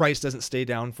the price doesn't stay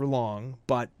down for long,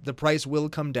 but the price will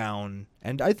come down,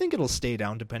 and I think it'll stay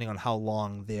down depending on how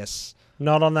long this...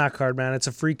 Not on that card, man. It's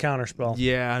a free counterspell.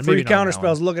 Yeah, free maybe not on that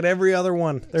counterspells. Look at every other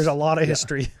one. There's a lot of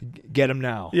history. Get them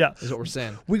now. Yeah. Is what we're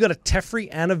saying. We got a Teferi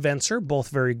and a Venser, both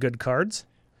very good cards.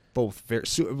 Both very...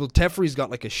 well, Teferi's got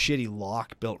like a shitty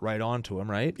lock built right onto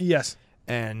him, right? Yes.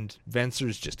 And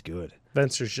Venser's just good.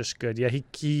 Venser's just good. Yeah,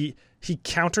 he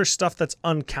counters stuff that's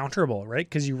uncounterable, right?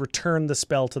 Because you return the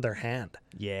spell to their hand.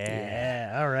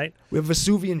 Yeah, all right. We have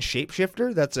Vesuvian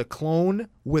Shapeshifter. That's a clone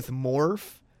with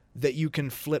Morph that you can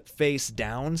flip face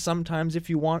down sometimes if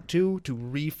you want to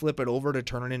re-flip it over to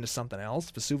turn it into something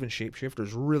else. Vesuvian Shapeshifter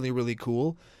is really, really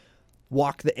cool.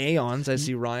 Walk the Aeons. I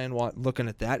see Ryan looking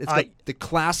at that. It's got the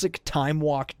classic Time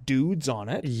Walk dudes on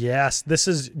it. Yes, this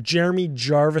is Jeremy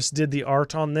Jarvis did the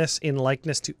art on this in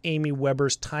likeness to Amy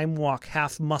Weber's Time Walk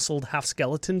half-muscled,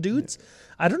 half-skeleton dudes.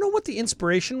 I don't know what the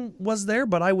inspiration was there,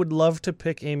 but I would love to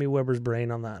pick Amy Weber's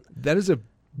brain on that. That is a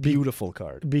beautiful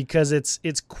card. Because it's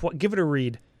give it a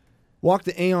read. Walk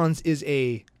the Aeons is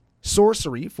a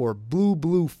sorcery for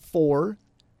blue 4,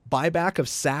 buyback of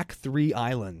sack 3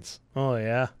 islands. Oh,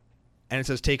 yeah. And it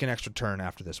says take an extra turn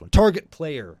after this one. Target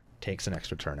player takes an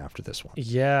extra turn after this one.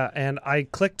 Yeah, and I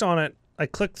clicked on it. I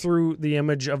clicked through the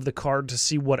image of the card to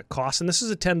see what it costs. And this is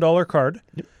a $10 card.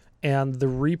 Yep. And the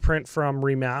reprint from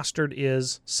Remastered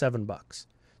is $7.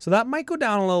 So that might go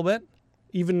down a little bit,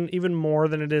 even more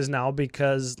than it is now,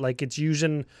 because like it's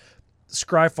using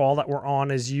Scryfall that we're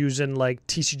on is using like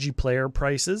TCG player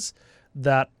prices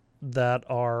that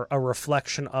are a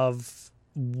reflection of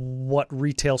what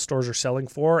retail stores are selling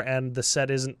for, and the set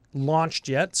isn't launched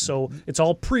yet, so it's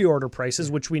all pre-order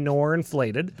prices, which we know are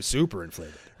inflated. Super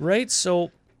inflated. Right?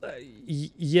 So,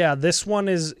 yeah, this one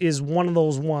is one of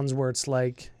those ones where it's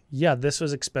like, yeah, this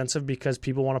was expensive because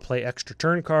people want to play extra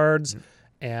turn cards,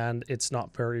 and it's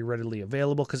not very readily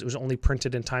available because it was only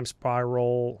printed in Time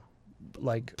Spiral.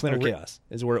 Like Planar Chaos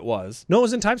is where it was. No, it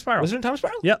was in Time Spiral. Was it in Time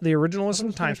Spiral? Yeah, the original was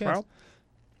in Time Spiral.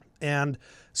 And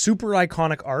super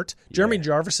iconic art. Jeremy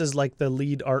Jarvis is like the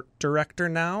lead art director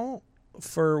now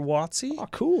for WotC. Oh,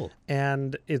 cool.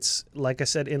 And it's, like I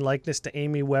said, in likeness to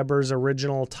Amy Weber's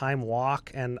original Time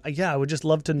Walk. And yeah, I would just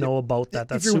love to know about that.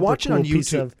 That's if you're super watching cool on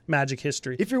piece YouTube, of Magic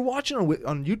history. If you're watching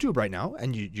on YouTube right now,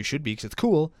 and you should be because it's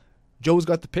cool, Joe's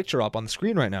got the picture up on the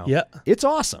screen right now. Yeah. It's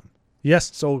awesome. Yes.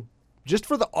 So just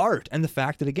for the art and the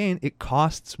fact that, again, it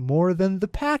costs more than the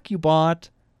pack you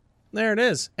bought. There it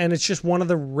is. And it's just one of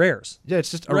the rares. Yeah,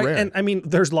 it's just a right? rare. And I mean,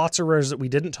 there's lots of rares that we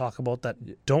didn't talk about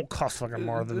that don't cost fucking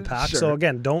more than the pack. Sure. So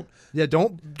again, don't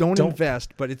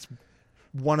invest, but it's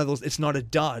one of those. It's not a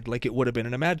dud like it would have been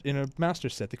in a master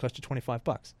set that cost you $25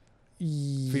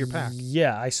 for your pack.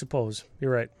 Yeah, I suppose.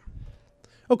 You're right.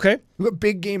 Okay. We got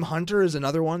Big Game Hunter is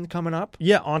another one coming up.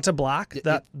 Yeah, onto black.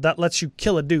 That lets you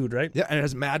kill a dude, right? Yeah, and it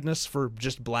has Madness for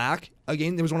just black.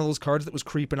 Again, there was one of those cards that was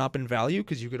creeping up in value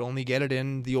because you could only get it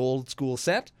in the old school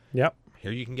set. Yep.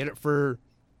 Here you can get it for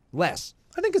less.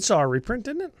 I think it saw a reprint,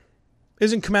 didn't it?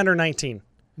 Isn't Commander 19?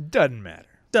 Doesn't matter.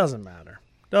 Doesn't matter.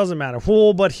 Doesn't matter.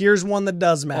 Oh, but here's one that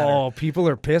does matter. Oh, people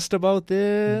are pissed about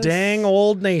this. Dang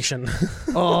old nation.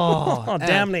 Oh,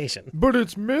 damnation. But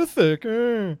it's mythic.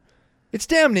 It's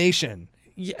Damnation.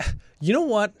 Yeah. You know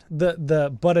what?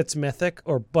 The but it's mythic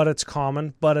or but it's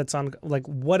common, but it's on like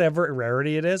whatever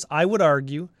rarity it is, I would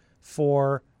argue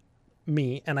for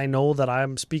me, and I know that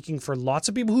I'm speaking for lots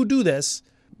of people who do this,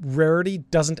 rarity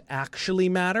doesn't actually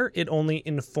matter. It only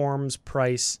informs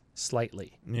price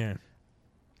slightly. Yeah.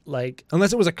 Like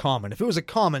unless it was a common. If it was a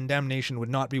common, Damnation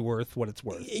would not be worth what it's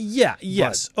worth. Yeah,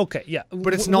 yes. Okay, yeah.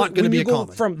 But it's not going to be a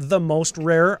common. From the most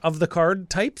rare of the card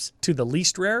types to the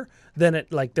least rare, then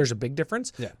it like there's a big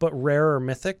difference. Yeah. But rare or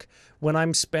mythic, when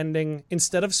I'm spending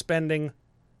instead of spending,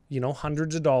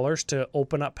 hundreds of dollars to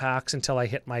open up packs until I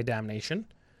hit my Damnation,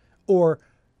 or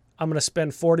I'm going to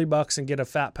spend $40 and get a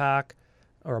fat pack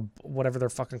or whatever they're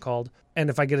fucking called. And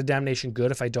if I get a Damnation good,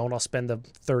 if I don't, I'll spend the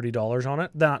 $30 on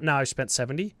it. Now I spent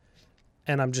 $70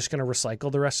 and I'm just going to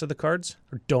recycle the rest of the cards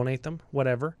or donate them,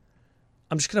 whatever.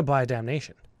 I'm just going to buy a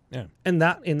Damnation. Yeah. And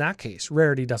in that case,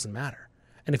 rarity doesn't matter.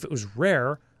 And if it was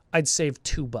rare, I'd save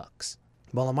 $2.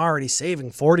 Well, I'm already saving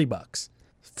 $40.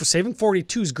 For saving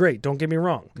 42 is great, don't get me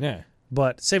wrong. Yeah.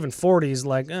 But saving 40 is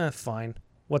like, fine.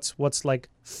 What's like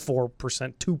 4%,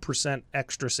 2%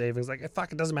 extra savings? Like,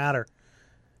 fuck, it doesn't matter.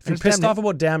 If you're pissed off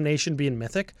about Damnation being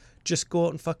mythic, just go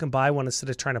out and fucking buy one instead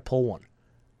of trying to pull one.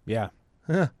 Yeah.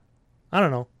 Huh. I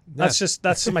don't know. That's just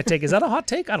my take. Is that a hot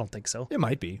take? I don't think so. It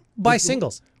might be. Buy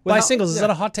singles. Buy singles. Is that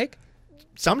a hot take?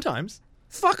 Sometimes.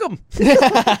 Fuck them.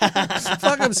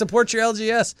 Fuck them. Support your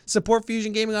LGS. Support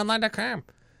FusionGamingOnline.com.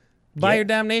 Buy your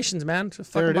damnations, man.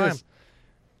 Just fucking buy them.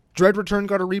 Dread Return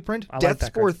got a reprint. I like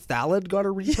that Deathspore Thalid got a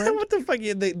reprint. Yeah, what the fuck?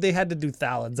 Yeah, they had to do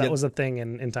Thalids. That was a thing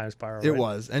in Time Spiral. Right? It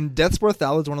was. And Deathspore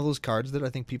Thalid's one of those cards that I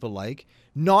think people like.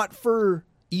 Not for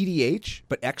EDH,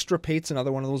 but Extirpate's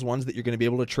another one of those ones that you're going to be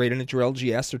able to trade in at your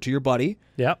LGS or to your buddy.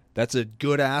 Yep. That's a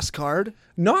good-ass card.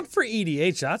 Not for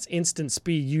EDH. That's instant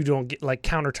speed. You don't get, like,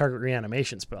 counter-target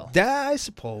reanimation spell. I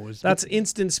suppose. That's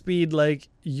instant speed, like,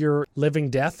 your Living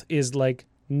Death is, like,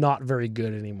 not very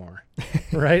good anymore.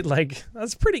 Right? Like,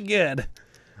 that's pretty good.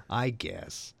 I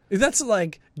guess. That's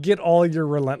like, get all your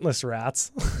Relentless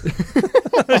Rats.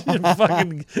 You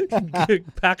fucking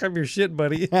pack up your shit,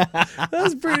 buddy.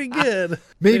 That's pretty good.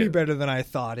 Maybe better than I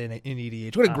thought in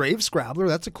EDH. What a Grave Scrabbler.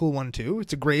 That's a cool one, too.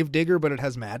 It's a Grave Digger, but it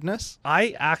has Madness.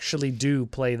 I actually do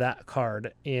play that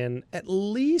card in at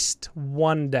least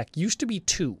one deck. Used to be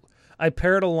two. I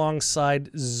pair it alongside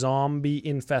Zombie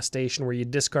Infestation, where you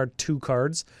discard 2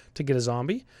 cards to get a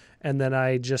zombie, and then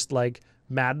I just like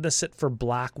Madness it for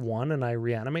black 1, and I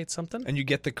reanimate something. And you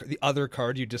get the other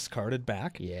card you discarded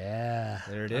back. Yeah,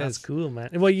 there it That's is. cool,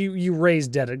 man. Well, you raise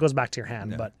dead. It goes back to your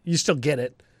hand, but you still get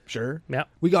it. Sure. Yeah.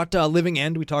 We got Living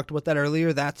End. We talked about that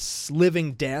earlier. That's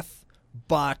Living Death,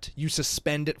 but you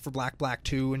suspend it for black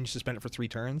 2, and you suspend it for 3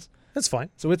 turns. That's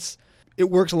fine. So it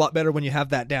works a lot better when you have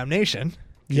that Damnation.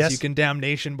 Yes. You can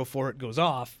Damnation before it goes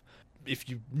off if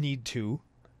you need to.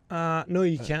 No,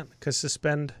 you can't, because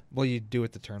suspend. Well, you do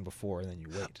it the turn before, and then you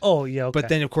wait. Oh, yeah, okay. But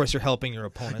then, of course, you're helping your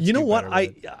opponents. You know what?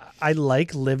 I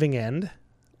like Living End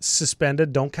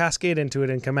suspended. Don't cascade into it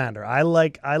in Commander. I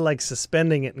like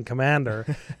suspending it in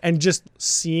Commander and just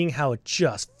seeing how it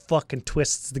just fucking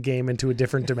twists the game into a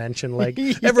different dimension. Like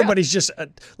everybody's just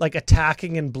like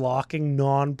attacking and blocking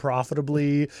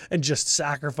non-profitably and just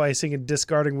sacrificing and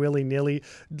discarding willy-nilly,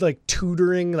 like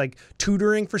tutoring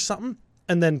for something.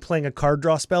 And then playing a card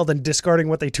draw spell, then discarding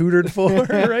what they tutored for,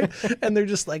 right? And they're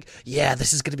just like, yeah,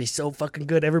 this is going to be so fucking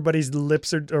good. Everybody's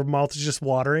lips or mouth is just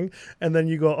watering. And then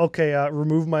you go, okay,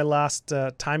 remove my last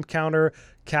time counter,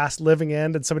 cast Living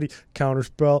End, and somebody counter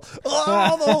spell.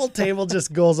 Oh, the whole table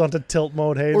just goes onto tilt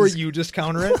mode. Hey, or you just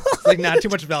counter it. It's like, not too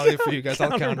much value for you guys.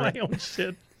 I'll counter my it. own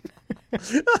shit.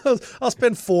 I'll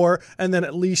spend 4 and then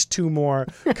at least 2 more.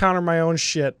 Counter my own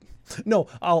shit. No,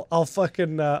 I'll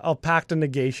fucking I'll pact a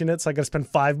negation it, so I gotta spend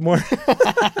 5 more.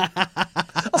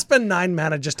 I'll spend 9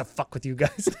 mana just to fuck with you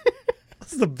guys.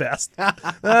 That's the best.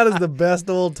 That is the best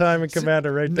old time in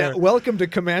Commander right there. Welcome to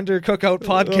Commander Cookout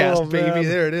Podcast, baby. Man.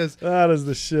 There it is. That is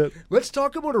the shit. Let's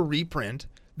talk about a reprint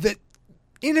that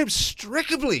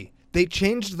inextricably they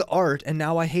changed the art, and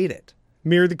now I hate it.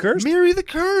 Mirror the Cursed? Mirror the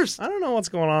Cursed. I don't know what's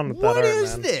going on with that art, What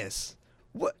is man. this?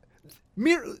 What?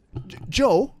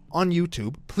 Joe on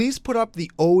YouTube, please put up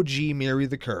the OG Mirror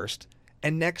the Cursed,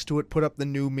 and next to it put up the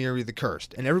new Mirror the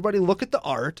Cursed. And everybody look at the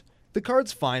art. The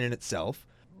card's fine in itself,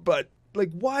 but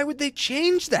like, why would they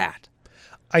change that?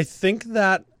 I think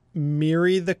that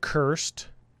Miri the Cursed,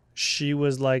 she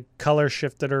was like color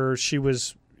shifted, or she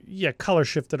was color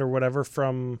shifted or whatever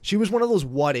from. She was one of those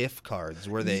what if cards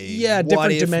where they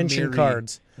different dimension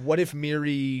cards. What if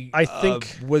Miri? I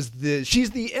think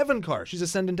she's the Evan car. She's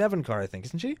Ascendant Evan car, I think,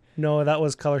 isn't she? No, that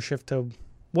was color shift to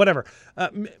whatever.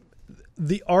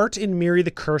 The art in Miri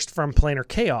the Cursed from Planar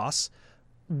Chaos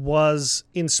was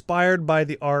inspired by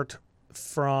the art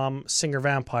from Singer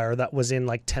Vampire that was in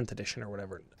like 10th edition or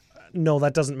whatever. No,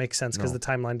 that doesn't make sense because the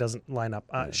timeline doesn't line up.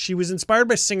 She was inspired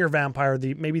by Singer Vampire,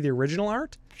 maybe the original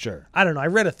art. Sure. I don't know. I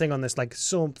read a thing on this like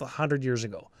 100 years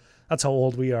ago. That's how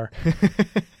old we are.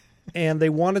 And they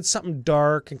wanted something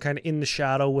dark and kind of in the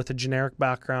shadow with a generic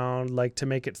background, like to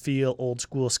make it feel old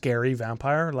school, scary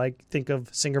vampire. Like think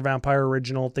of Singer Vampire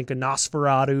original, think of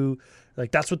Nosferatu.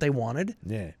 Like that's what they wanted.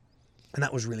 Yeah. And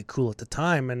that was really cool at the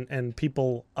time. And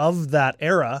people of that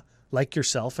era, like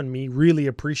yourself and me, really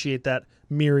appreciate that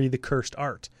Miri the Cursed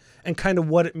art. And kind of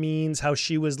what it means, how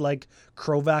she was like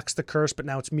Krovax the Cursed, but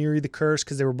now it's Miri the Cursed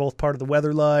because they were both part of the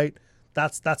Weatherlight.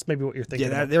 That's maybe what you're thinking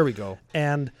about. There we go.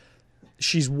 And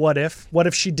she's what if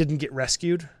she didn't get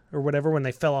rescued or whatever when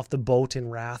they fell off the boat in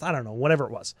Wrath. I don't know, whatever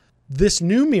it was. This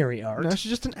new Miri art. No, she's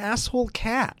just an asshole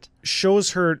cat.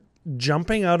 Shows her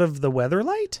jumping out of the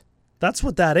Weatherlight. That's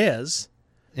what that is.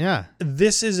 Yeah.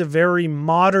 This is a very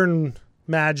modern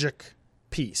Magic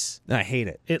piece. I hate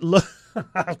it.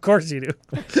 Of course you do.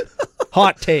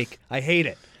 Hot take. I hate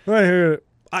it. I hear it.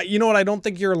 You know what? I don't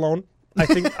think you're alone. I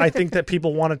think that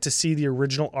people wanted to see the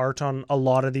original art on a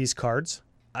lot of these cards.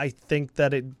 I think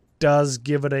that does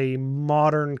give it a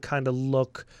modern kind of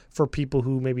look for people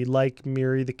who maybe like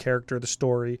Miri, the character, the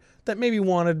story, that maybe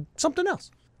wanted something else.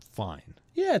 Fine.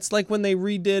 Yeah, it's like when they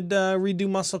redo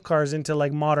muscle cars into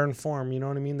like modern form. You know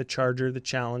what I mean? The Charger, the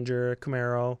Challenger,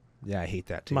 Camaro, Yeah, I hate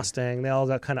that too. Mustang. They all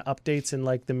got kind of updates in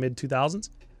like the mid 2000s.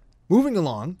 Moving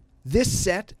along, this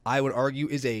set, I would argue,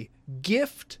 is a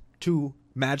gift to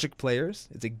Magic players.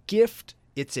 It's a gift.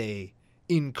 It's a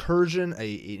incursion, an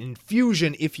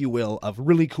infusion, if you will, of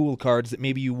really cool cards that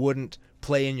maybe you wouldn't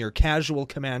play in your casual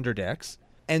Commander decks.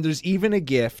 And there's even a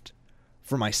gift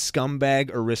for my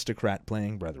scumbag aristocrat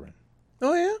playing brethren.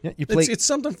 Oh yeah, Yeah, you play. it's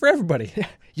something for everybody.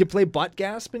 You play Butt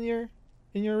Gasp in your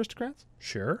aristocrats.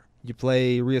 Sure. You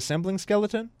play Reassembling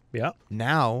Skeleton. Yeah.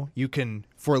 Now you can,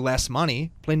 for less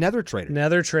money, play Nether Trader.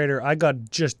 Nether Trader. I got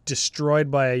just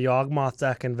destroyed by a Yawgmoth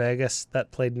deck in Vegas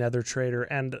that played Nether Trader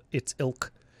and its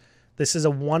ilk. This is a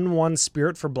 1/1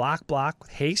 spirit for black,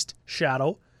 haste,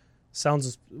 shadow.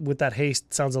 Sounds with that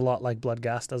haste sounds a lot like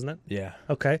Bloodghast, doesn't it? Yeah.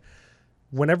 Okay.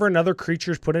 Whenever another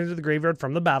creature is put into the graveyard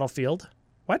from the battlefield,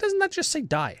 why doesn't that just say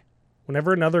die?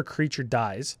 Whenever another creature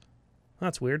dies,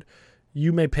 that's weird,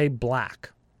 you may pay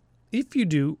black. If you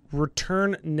do,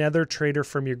 return Nether Trader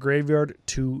from your graveyard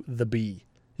to the B.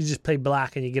 You just pay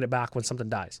black and you get it back when something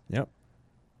dies. Yep.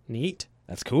 Neat.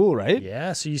 That's cool, right?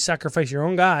 Yeah, so you sacrifice your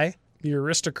own guy, your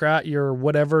aristocrat, your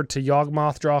whatever, to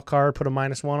Yawgmoth, draw a card, put a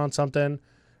 -1 on something,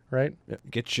 right?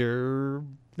 Get your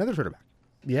Nether Trader back.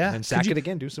 Yeah. And sack it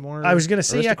again. Do some more. I was gonna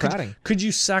say, yeah. aristocrating. Could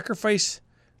you sacrifice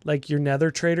like your Nether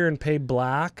Trader and pay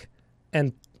black,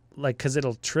 and like because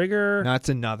it'll trigger? No, it's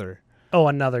another. Oh,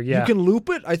 another. Yeah. You can loop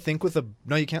it. I think with a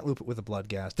no. You can't loop it with a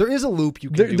Bloodghast. There is a loop you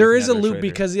can. do There with is a Nether loop Trader.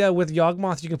 because with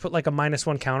Yawgmoth you can put like a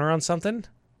 -1 counter on something,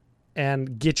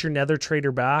 and get your Nether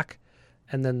Trader back,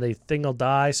 and then the thing will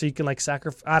die. So you can like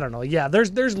sacrifice. I don't know. Yeah.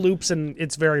 There's loops and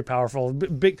it's very powerful.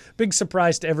 Big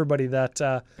surprise to everybody that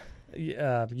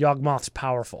Yawgmoth's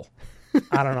powerful.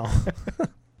 I don't know.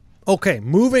 Okay,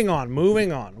 moving on.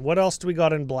 What else do we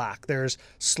got in black? There's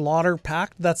Slaughter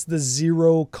Pact. That's the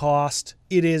 0 cost.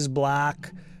 It is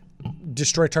black.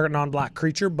 Destroy target non-black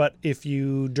creature, but if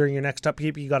you, during your next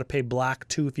upkeep, you got to pay black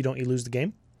 2. If you don't, you lose the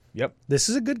game. Yep. This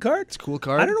is a good card. It's a cool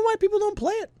card. I don't know why people don't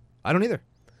play it. I don't either.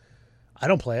 I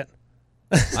don't play it.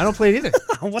 I don't play it either.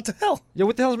 What the hell? Yeah,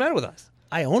 what the hell's the matter with us?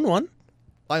 I own one.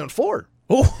 I own 4.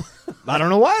 Oh, I don't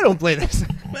know why I don't play this.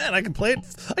 man, I can play it.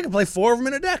 I can play 4 of them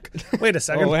in a deck. Wait a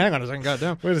second. Oh, hang on a second.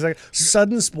 Goddamn. Wait a second.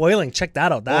 Sudden Spoiling. Check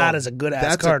that out. That is a good ass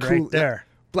That's card a cool, right there.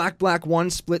 Black 1,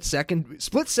 split second.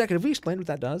 Split second. Have we explained what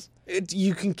that does?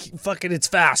 You can fuck it. It's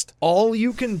fast. All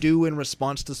you can do in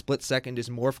response to split second is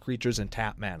morph creatures and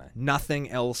tap mana. Nothing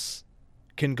else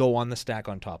can go on the stack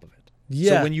on top of it.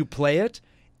 Yeah. So when you play it,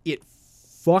 it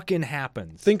fucking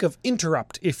happens. Think of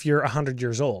Interrupt if you're 100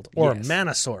 years old, or Yes.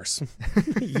 Mana Source.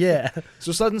 Yeah.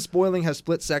 So Sudden Spoiling has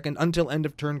split second. Until end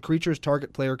of turn, creatures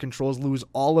target player controls lose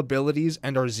all abilities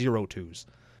and are 0/2s.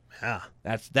 Yeah.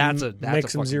 That's a Make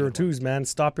some fucking good 0/2s, man.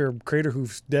 Stop your Crater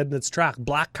Hoof's dead in its track.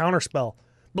 Black Counterspell.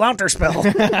 Blounter Spell.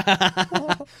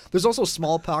 one. There's also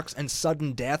Smallpox and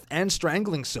Sudden Death and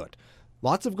Strangling Soot.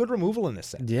 Lots of good removal in this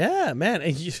set. Yeah, man.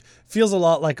 It feels a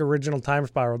lot like original Time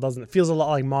Spiral, doesn't it? Feels a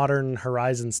lot like Modern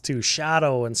Horizons too.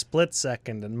 Shadow and Split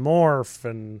Second and Morph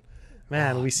and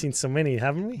man, we've seen so many,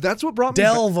 haven't we? That's what brought me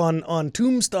Delve on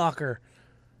Tombstalker.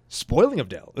 Spoiling of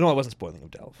Delve. No, it wasn't Spoiling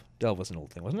of Delve. Delve was an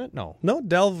old thing, wasn't it? No. No,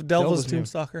 Delve was was new.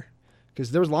 Tombstalker.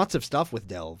 Because there was lots of stuff with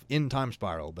Delve in Time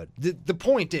Spiral, but the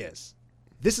point is,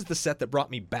 this is the set that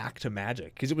brought me back to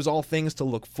Magic, because it was all things to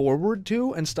look forward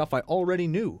to and stuff I already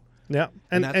knew. Yeah,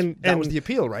 And that was the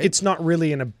appeal, right? It's not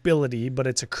really an ability, but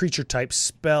it's a creature type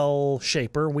spell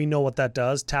shaper. We know what that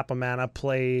does. Tap a mana,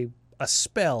 play a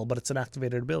spell, but it's an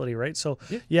activated ability, right? So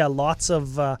yeah, lots of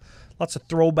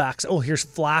throwbacks. Oh, here's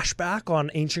flashback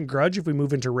on Ancient Grudge if we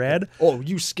move into red. Oh,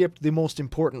 you skipped the most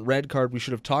important red card we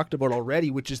should have talked about already,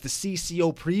 which is the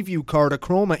CCO preview card,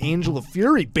 Chroma Angel of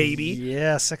Fury, baby.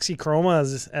 Yeah, sexy Chroma,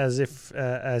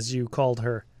 as you called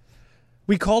her.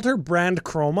 We called her Brand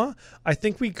Chroma. I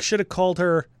think we should have called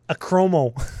her a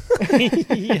Chromo.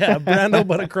 Yeah, Brando,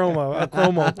 but a Chromo.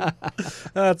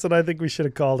 That's what I think we should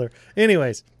have called her.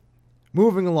 Anyways.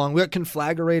 Moving along, we got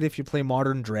Conflagrate if you play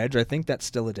Modern Dredge. I think that's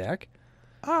still a deck.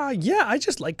 Yeah, I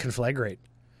just like Conflagrate.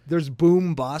 There's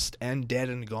Boom, Bust, and Dead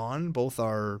and Gone. Both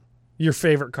are... Your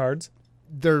favorite cards?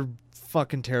 They're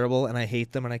fucking terrible, and I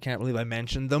hate them, and I can't believe I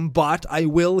mentioned them, but I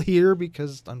will here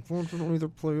because, unfortunately, they're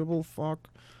playable. Fuck.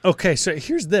 Okay, so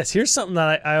here's this. Here's something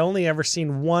that I only ever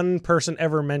seen one person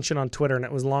ever mention on Twitter, and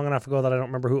it was long enough ago that I don't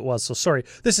remember who it was, so sorry.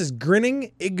 This is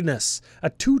Grinning Ignis,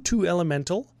 a 2/2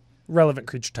 elemental, relevant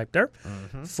creature type there,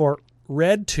 for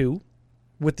red 2,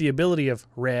 with the ability of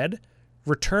red,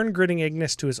 return Grinning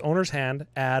Ignis to his owner's hand,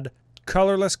 add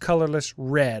colorless,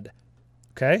 red.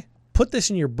 Okay? Put this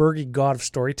in your Burgi God of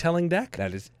Storytelling deck.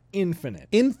 That is infinite.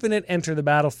 Infinite enter the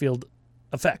battlefield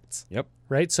effects. Yep.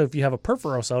 Right? So if you have a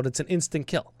Purphoros out, it's an instant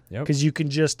kill. Yep. Because you can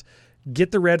just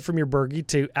get the red from your Burgi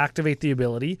to activate the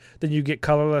ability. Then you get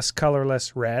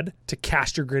colorless, red to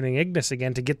cast your Grinning Ignis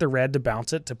again, to get the red to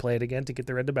bounce it, to play it again, to get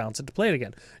the red to bounce it, to play it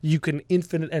again. You can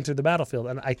infinite enter the battlefield.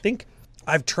 And I think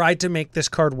I've tried to make this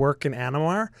card work in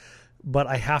Animar, but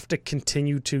I have to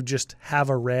continue to just have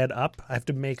a red up. I have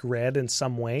to make red in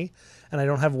some way, and I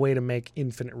don't have a way to make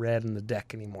infinite red in the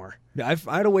deck anymore. Yeah,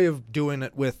 I had a way of doing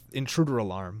it with Intruder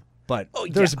Alarm, but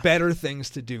there's better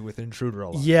things to do with Intruder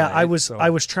Alarm. Yeah, right? I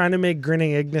was trying to make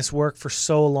Grinning Ignis work for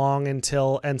so long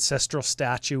until Ancestral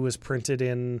Statue was printed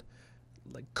in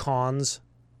like Cons,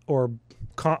 or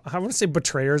I want to say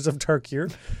Betrayers of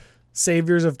Tarkir,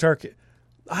 Saviors of Tarkir.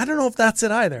 I don't know if that's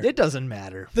it either. It doesn't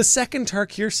matter. The second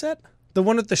Tarkir set, the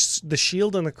one with the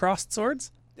shield and the crossed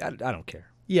swords. I don't care.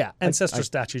 Yeah, Ancestral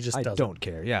Statue just doesn't. I don't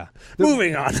care. Yeah.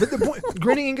 Moving on. But the point,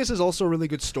 Grinning Ignis is also a really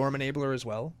good storm enabler as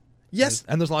well. Yes.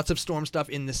 And there's lots of storm stuff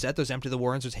in the set. There's Empty the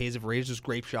Warrens, there's Haze of Rage, there's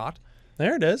Grape Shot.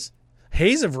 There it is.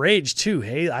 Haze of Rage too.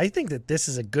 Hey, I think that this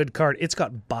is a good card. It's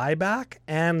got buyback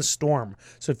and storm.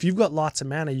 So if you've got lots of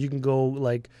mana, you can go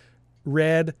like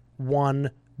red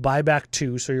 1, buyback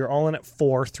 2. So you're all in at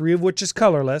 4, 3 of which is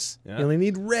colorless. Yeah. You only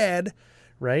need red,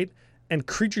 right? And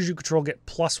creatures you control get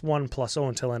 +1/+0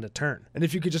 until end of turn. And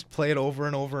if you could just play it over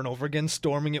and over and over again,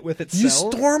 storming it with itself. You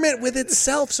storm it with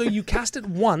itself. So you cast it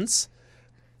once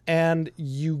and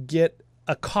you get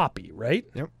a copy, right?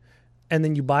 Yep. And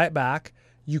then you buy it back.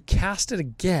 You cast it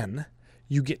again,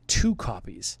 you get 2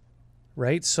 copies,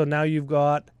 right? So now you've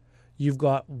got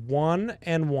 1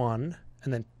 and 1,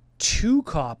 and then 2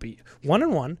 copy, 1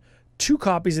 and 1, 2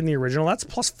 copies in the original. That's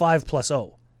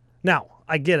 +5/+0. Now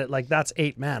I get it, like that's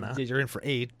 8 mana. Yeah, you're in for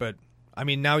 8, but I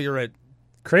mean now you're at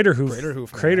Crater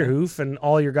Hoof, and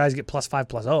all your guys get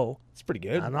 +5/+0. It's pretty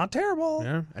good. Not terrible.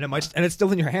 Yeah, and it's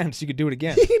still in your hand, so you could do it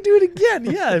again. You can do it again.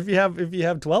 Yeah, if you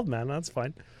have 12 mana, that's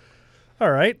fine. All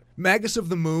right. Magus of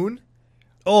the Moon.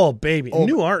 Oh baby,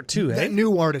 new art too. That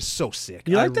new art is so sick.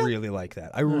 You like that? I really like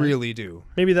that. I really do.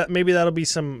 Maybe that'll be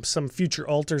some future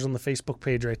alters on the Facebook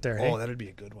page right there. Hey? Oh, that'd be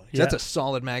a good one. Yeah. That's a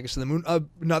solid Magus of the Moon.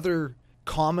 Another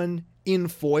common in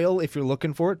foil, if you're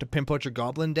looking for it, to pimp out your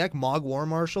Goblin deck. Mog War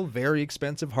Marshal, very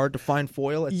expensive, hard to find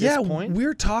foil at this point.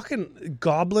 We're talking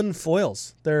Goblin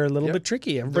foils. They're a little bit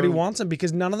tricky. Everybody wants them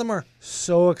because none of them are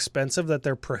so expensive that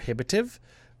they're prohibitive.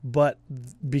 But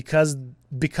because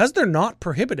they're not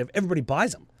prohibitive, everybody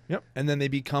buys them. Yep. And then they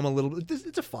become a little. It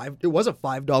was a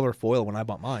 $5 foil when I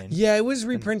bought mine. Yeah, it was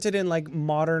reprinted in like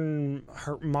Modern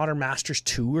Masters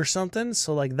 2 or something.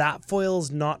 So like that foil's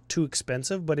not too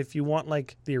expensive. But if you want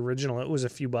like the original, it was a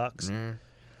few bucks.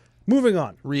 Moving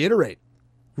on. Reiterate.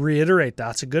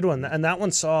 That's a good one. And that one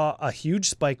saw a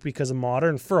huge spike because of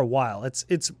Modern for a while. It's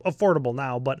affordable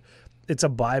now, but it's a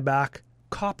buyback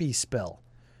copy spell.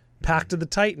 Pact of the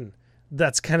Titan.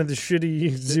 That's kind of the shitty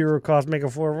 0 cost make a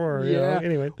 4/4. Yeah. You know?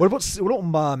 Anyway. What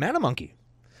about Mana Monkey?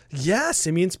 Yeah,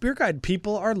 Simian Spirit Guide.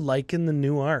 People are liking the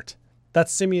new art.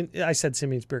 That's Simian. I said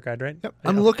Simian Spirit Guide, right? Yep.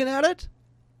 I'm looking at it.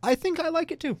 I think I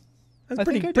like it too. That's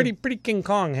pretty King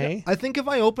Kong, hey? Yep. I think if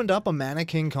I opened up a Mana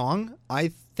King Kong,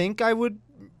 I think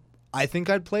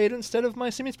I'd play it instead of my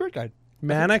Simian Spirit Guide.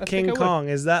 Mana King Kong.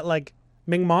 Is that like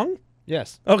Ming Mong?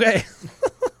 Yes. Okay.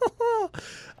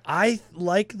 I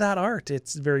like that art.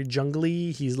 It's very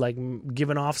jungly. He's like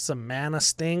giving off some mana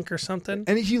stink or something.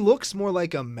 And he looks more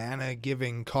like a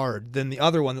mana-giving card than the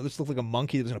other one that looks like a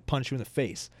monkey that was going to punch you in the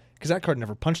face. Because that card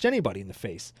never punched anybody in the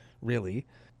face, really.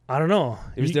 I don't know.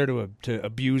 It was there to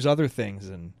abuse other things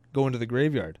and go into the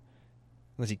graveyard.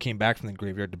 Unless he came back from the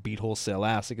graveyard to beat wholesale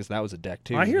ass, because that was a deck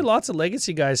too. I hear lots of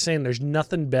Legacy guys saying there's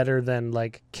nothing better than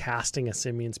like casting a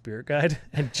Simian Spirit Guide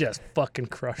and just fucking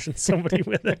crushing somebody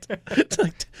with it. It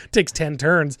like, takes 10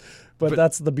 turns, but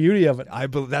that's the beauty of it.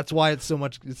 That's why it's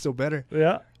so better.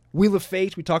 Yeah. Wheel of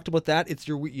Fate, we talked about that. It's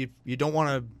you don't want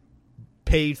to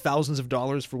pay thousands of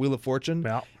dollars for Wheel of Fortune,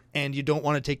 and you don't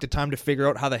want to take the time to figure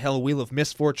out how the hell Wheel of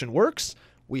Misfortune works.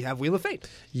 We have Wheel of Fate.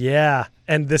 Yeah,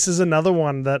 and this is another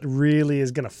one that really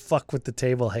is going to fuck with the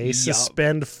table, hey? Yep.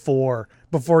 Suspend 4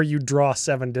 before you draw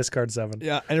 7, discard 7.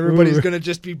 Yeah, and everybody's going to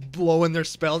just be blowing their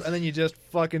spells, and then you just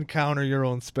fucking counter your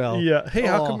own spell. Yeah. Hey,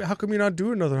 how come you're not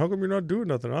doing nothing? How come you're not doing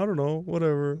nothing? I don't know.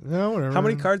 Whatever. No, whatever. How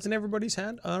many cards in everybody's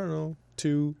hand? I don't know.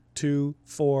 2,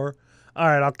 4. All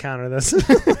right, I'll counter this.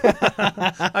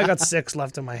 I got 6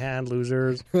 left in my hand,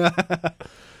 losers.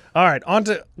 All right, on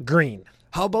to green.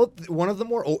 How about one of the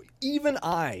more... even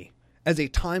I, as a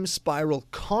time spiral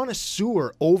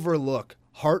connoisseur overlook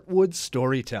Heartwood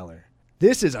Storyteller.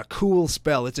 This is a cool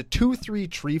spell. It's a 2/3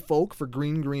 tree folk for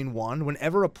green 1.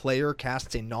 Whenever a player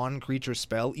casts a non-creature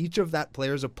spell, each of that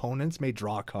player's opponents may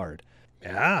draw a card.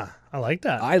 Yeah, I like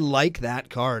that. I like that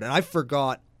card, and I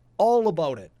forgot all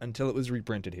about it until it was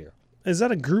reprinted here. Is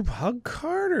that a group hug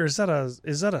card, or is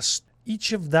that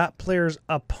each of that player's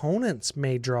opponents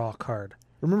may draw a card?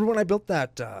 Remember when I built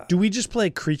that? Do we just play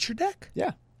a creature deck?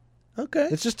 Yeah. Okay.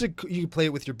 It's just you can play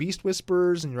it with your Beast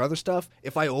Whisperers and your other stuff.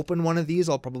 If I open one of these,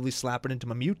 I'll probably slap it into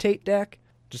my Mutate deck,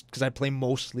 just because I play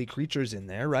mostly creatures in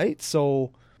there, right?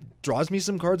 So draws me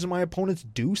some cards and my opponents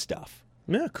do stuff.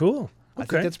 Yeah, cool. I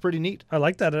Okay. think that's pretty neat. I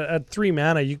like that. At 3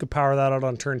 mana, you could power that out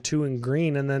on turn 2 in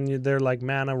green, and then they're like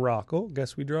mana rock. Oh,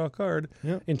 guess we draw a card.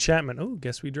 Yeah. Enchantment. Oh,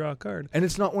 guess we draw a card. And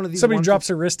it's not one of these Somebody ones drops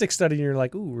a Rhystic Study, and you're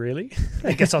like, ooh, really?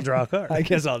 I guess I'll draw a card. I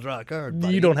guess I'll draw a card,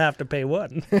 buddy. You don't have to pay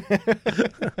one.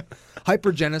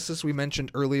 Hypergenesis we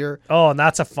mentioned earlier. Oh, and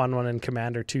that's a fun one in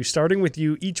Commander too. Starting with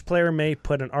you, each player may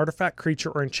put an artifact,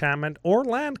 creature, or enchantment or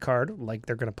land card, like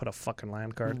they're going to put a fucking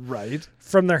land card, Right.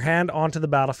 from their hand onto the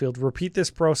battlefield. Repeat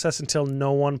this process until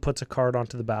no one puts a card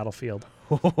onto the battlefield.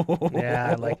 Yeah,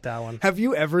 I like that one. Have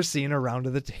you ever seen a round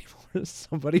of the table where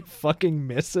somebody fucking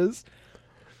misses?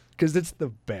 Because it's the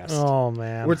best. Oh,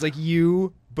 man. Where it's like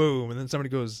you, boom, and then somebody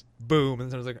goes, boom, and then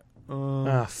someone's like,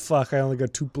 Ah, fuck, I only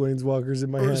got 2 planeswalkers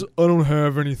in my hand. I don't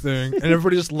have anything. And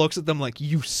everybody just looks at them like,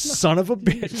 you son of a You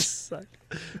bitch. suck.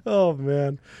 Oh,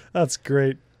 man. That's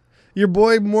great. Your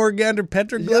boy Morgander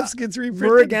Petroglyphs gets reprinted.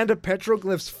 Muruganda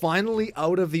Petroglyphs finally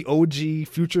out of the OG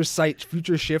future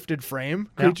shifted frame.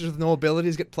 Yeah. Creatures with no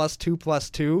abilities get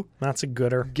 +2/+2. That's a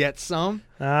gooder. Get some.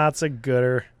 That's a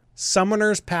gooder.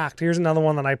 Summoner's Pact. Here's another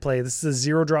one that I play. This is a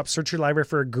 0-drop. Search your library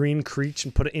for a green creature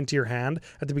and put it into your hand.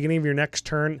 At the beginning of your next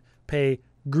turn, pay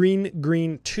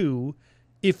green 2.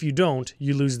 If you don't,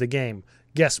 you lose the game.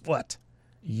 Guess what?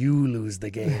 You lose the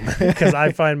game because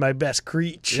I find my best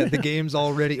creature. Yeah, the game's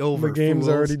already over. The game's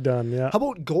fools. already done, yeah. How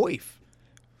about Goyf?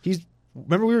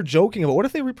 Remember we were joking about what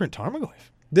if they reprint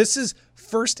Tarmogoyf? This is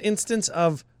first instance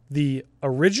of the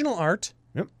original art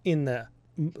Yep. in the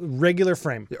regular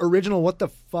frame. The original, what the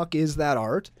fuck is that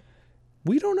art?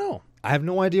 We don't know. I have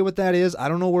no idea what that is. I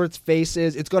don't know where its face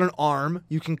is. It's got an arm.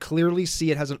 You can clearly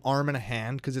see it has an arm and a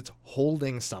hand because it's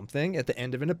holding something at the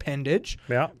end of an appendage.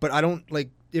 Yeah. But I don't, like,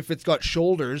 if it's got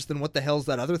shoulders, then what the hell's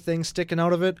that other thing sticking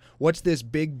out of it? What's this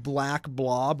big black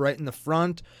blob right in the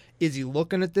front? Is he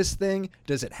looking at this thing?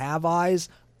 Does it have eyes?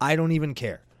 I don't even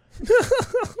care.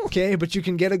 Okay, but you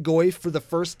can get a Goyf for the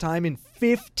first time in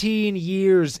 15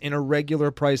 years in a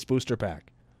regular price booster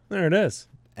pack. There it is.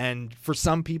 And for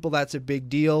some people, that's a big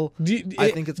deal.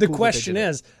 I think it's the cool that they question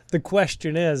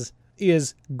did it.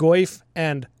 is Goyf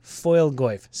and foil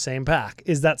Goyf same pack?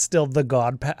 Is that still the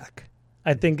God pack?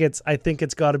 I think it's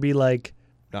got to be like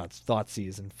No, it's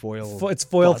Thoughtseize and foil. it's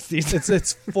foil. Thoughtseize.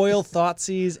 it's foil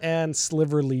Thoughtseize and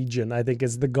Sliver Legion. I think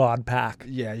is the God pack.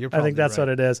 Yeah, you're I probably think that's right. what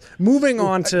it is. Moving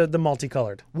on to the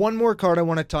multicolored. One more card I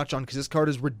want to touch on because this card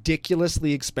is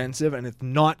ridiculously expensive and it's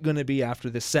not going to be after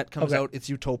this set comes Okay. out. It's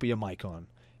Utopia Mycon.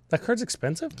 That card's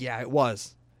expensive. Yeah, it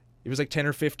was. It was like 10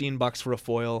 or 15 bucks for a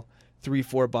foil,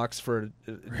 $3-4 for.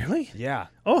 Really? Yeah,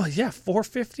 Oh yeah,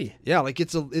 $450. yeah. Like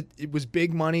it was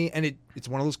big money and it's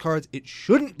one of those cards. It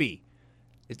shouldn't be.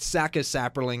 It's Saka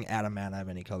Saproling, add a mana of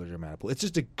any color to your mana pool. It's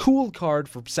just a cool card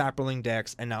for Saproling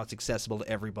decks, and now it's accessible to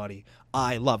everybody.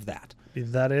 I love that.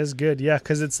 That is good. Yeah,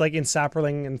 because it's like in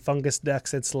Saproling and Fungus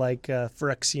decks, it's like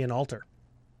Phyrexian Altar.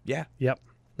 Yeah, Yep.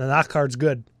 Now that card's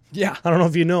good. yeah. I don't know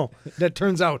if you know. That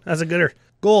turns out That's a gooder.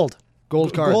 Gold.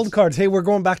 gold cards. Gold cards. Hey, we're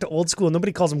going back to old school.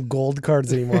 Nobody calls them gold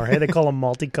cards anymore. Hey, they call them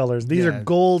multicolors. These are Yeah.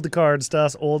 gold cards to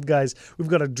us old guys. We've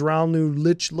got a Drownu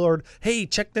Lich Lord. Hey,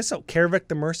 check this out. Karavik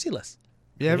the Merciless.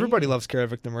 Yeah, everybody loves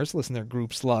Karavik the Merciless in their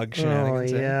group slug Oh,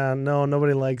 shenanigans. yeah. No,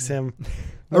 nobody likes him.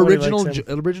 Nobody Original likes him.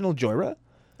 original Joyra.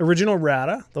 Original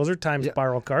Rata. Those are time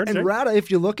spiral cards. And right? Rata,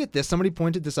 if you look at this, somebody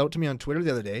pointed this out to me on Twitter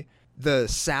the other day. The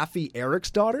Safi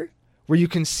Eric's daughter, where you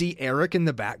can see Eric in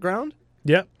the background.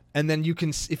 Yep. And then you can,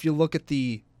 if you look at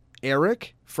the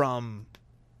Eric from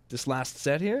this last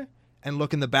set here, and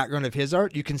look in the background of his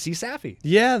art, you can see Safi.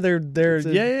 Yeah, they're It's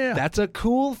a- yeah. That's a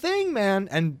cool thing, man.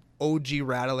 And OG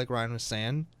Rata, like Ryan was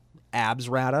saying, Abs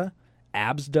Rata,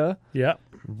 Absda, Yeah.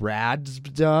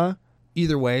 Radsda.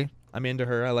 Either way, I'm into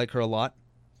her. I like her a lot.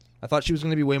 I thought she was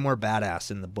going to be way more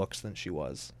badass in the books than she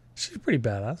was. She's pretty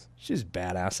badass. She's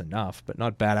badass enough, but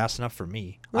not badass enough for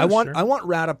me. Oh, I want sure. I want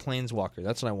Rata Planeswalker.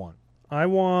 That's what I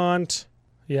want.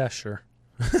 Yeah, sure.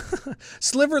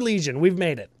 Sliver Legion, we've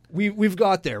made it. We've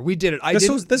got there. We did it.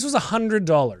 This was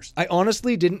 $100. I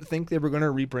honestly didn't think they were going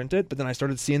to reprint it, but then I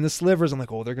started seeing the slivers. I'm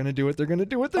like, oh, they're going to do it. They're going to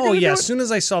do it. Oh yeah, as soon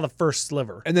as I saw the first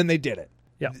sliver. And then they did it.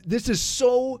 Yeah. This is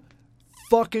so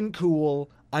fucking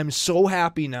cool. I'm so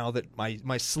happy now that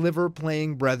my sliver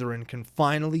playing brethren can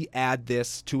finally add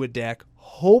this to a deck,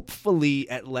 hopefully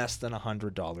at less than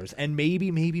 $100. And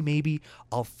maybe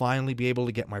I'll finally be able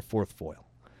to get my fourth foil.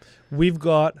 We've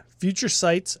got future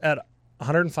sites at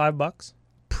 $105.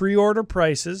 Pre-order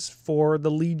prices for the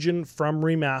Legion from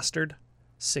Remastered,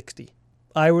 $60.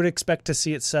 I would expect to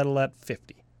see it settle at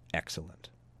 $50. Excellent.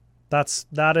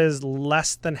 That is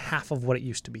less than half of what it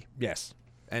used to be. Yes.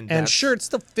 And sure, it's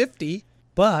still $50,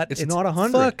 but it's not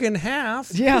 $100. Fucking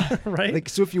half. Yeah. Right? Like,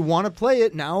 so if you want to play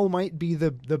it, now might be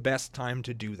the best time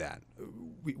to do that.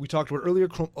 We talked about earlier,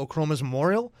 Ochroma's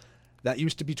Memorial. That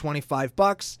used to be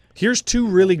 $25. Here's two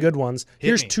really good ones.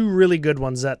 Hit me. Two really good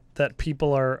ones that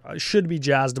people should be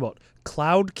jazzed about.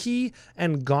 Cloud Key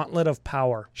and Gauntlet of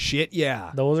Power. Shit,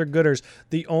 yeah. Those are gooders.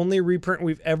 The only reprint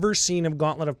we've ever seen of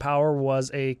Gauntlet of Power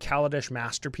was a Kaladesh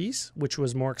Masterpiece, which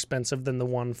was more expensive than the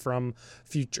one from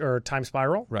Future or Time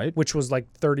Spiral, Right. Which was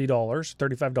like $30,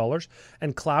 $35.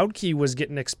 And Cloud Key was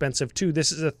getting expensive too.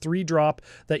 This is a 3-drop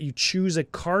that you choose a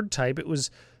card type. It was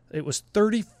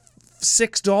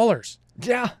 $36.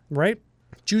 Yeah. Right?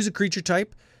 Choose a creature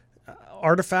type,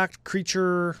 artifact,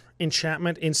 creature,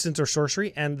 enchantment, instant, or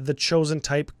sorcery, and the chosen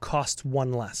type costs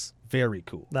 1 less. Very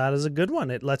cool. That is a good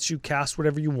one. It lets you cast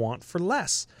whatever you want for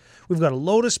less. We've got a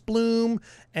Lotus Bloom,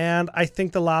 and I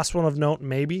think the last one of note,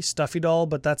 maybe Stuffy Doll,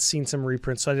 but that's seen some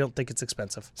reprints, so I don't think it's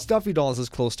expensive. Stuffy Doll is as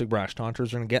close to Brash Taunter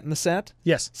as we're going to get in the set.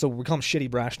 Yes. So we call him Shitty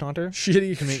Brash Taunter.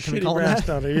 Shitty, Can we shitty call it Brash that?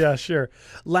 Taunter. Yeah, sure.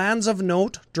 Lands of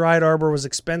note, Dryad Arbor was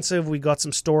expensive. We got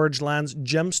some storage lands.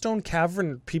 Gemstone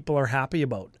Cavern, people are happy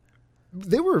about.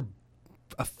 They were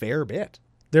a fair bit.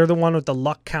 They're the one with the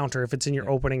luck counter if it's in your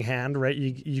opening hand, right?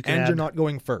 You can And add, you're not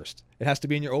going first. It has to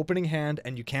be in your opening hand,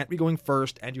 and you can't be going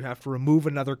first, and you have to remove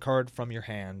another card from your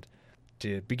hand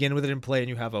to begin with it in play, and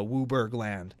you have a Wooburg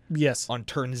land Yes. on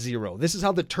turn 0. This is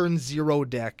how the turn 0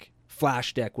 deck,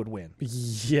 Flash deck, would win.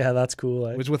 Yeah, that's cool.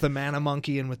 It was with a Mana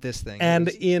Monkey and with this thing. And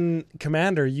in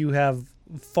Commander, you have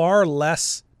far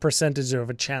less percentage of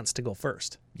a chance to go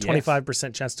first. Yes.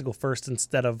 25% chance to go first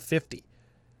instead of 50.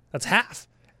 That's half.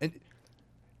 And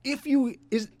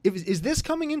is this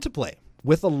coming into play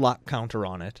with a luck counter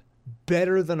on it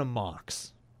better than a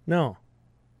Mox? No.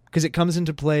 Because it comes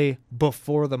into play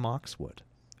before the Mox would.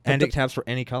 And it taps for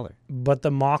any color. But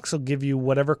the Mox will give you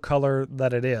whatever color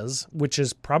that it is, which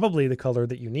is probably the color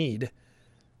that you need,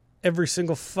 every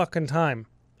single fucking time,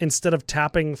 instead of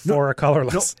tapping for a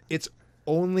colorless. No, it's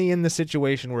only in the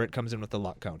situation where it comes in with the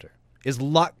luck counter. Is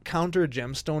luck counter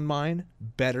Gemstone Mine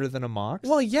better than a Mox?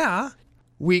 Well, yeah.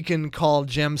 We can call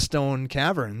Gemstone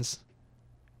Caverns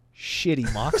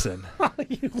Shitty Moxen.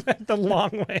 You went the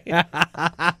long way.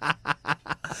 I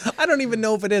don't even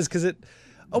know if it is because it...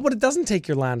 Oh, but it doesn't take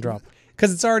your land drop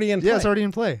because it's already in play. Yeah, it's already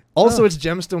in play. Also, it's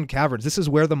Gemstone Caverns. This is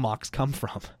where the Mox come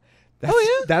from.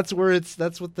 That's where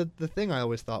that's what the thing I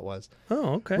always thought was.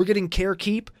 Oh, okay. We're getting Care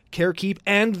Keep,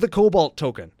 and the Cobalt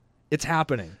token. It's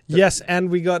happening. Yes, and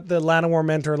we got the Llanowar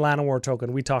Mentor Llanowar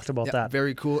token. We talked about that.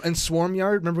 Very cool. And Swarm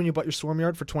Yard. Remember when you bought your Swarm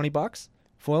Yard for $20?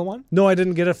 Foil one? No, I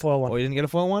didn't get a foil one. Oh, you didn't get a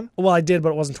foil one? Well, I did, but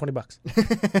it wasn't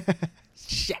 $20.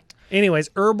 Shit. Anyways,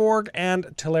 Urborg and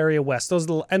Teleria West, and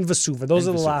Vesuva. Those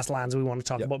are the last lands we want to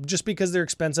talk about. Just because they're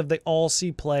expensive, they all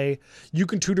see play. You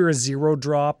can tutor a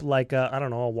 0-drop like a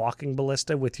Walking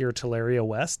Ballista with your Teleria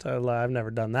West. I've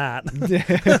never done that.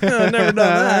 I've never done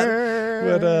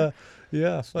that. But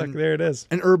yeah, there it is.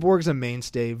 And Urborg's a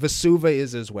mainstay. Vesuva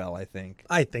is as well, I think.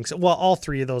 I think so. Well, all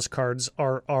three of those cards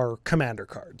are commander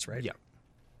cards, right? Yeah.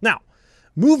 Now,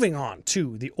 moving on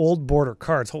to the old border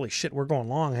cards. Holy shit, we're going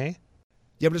long, hey?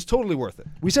 Yeah, but it's totally worth it.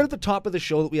 We said at the top of the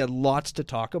show that we had lots to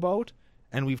talk about,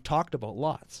 and we've talked about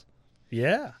lots.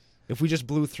 Yeah. If we just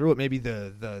blew through it, maybe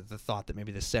the thought that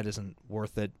maybe the set isn't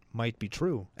worth it might be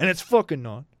true. And it's fucking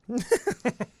not.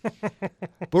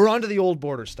 But we're on to the old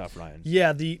border stuff, Ryan.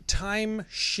 Yeah, the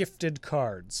time-shifted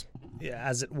cards,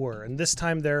 as it were. And this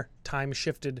time they're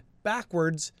time-shifted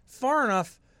backwards far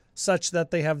enough such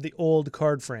that they have the old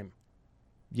card frame.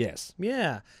 Yes.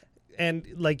 Yeah. And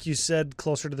like you said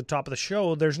closer to the top of the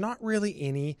show, there's not really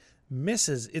any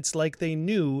misses. It's like they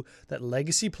knew that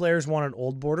legacy players wanted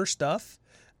old border stuff,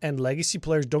 and legacy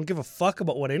players don't give a fuck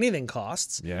about what anything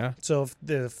costs. Yeah. So if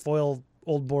the foil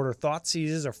old border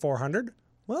Thoughtseizes are $400,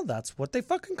 well, that's what they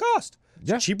fucking cost.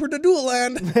 Yeah. It's cheaper to dual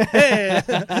land. Hey.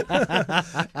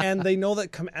 And they know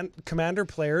that commander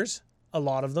players a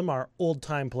lot of them are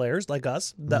old-time players like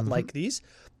us that like these,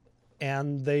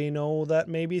 and they know that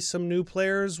maybe some new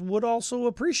players would also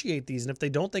appreciate these, and if they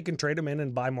don't, they can trade them in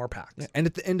and buy more packs. And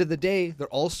at the end of the day, they're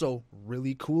also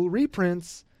really cool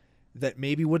reprints that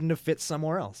maybe wouldn't have fit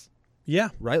somewhere else. Yeah.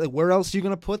 Right? Like, where else are you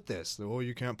going to put this? Oh,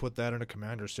 you can't put that in a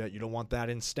Commander set. You don't want that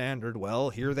in Standard. Well,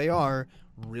 here they are.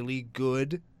 Really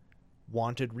good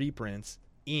wanted reprints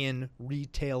in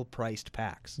retail-priced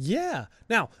packs. Yeah.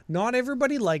 Now, not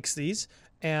everybody likes these,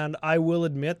 and I will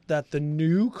admit that the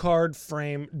new card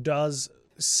frame does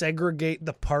segregate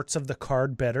the parts of the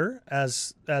card better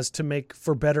as to make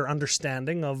for better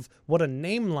understanding of what a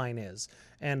name line is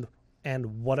and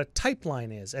what a type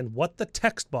line is and what the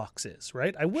text box is,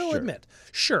 right? I will admit.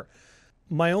 Sure.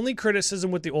 My only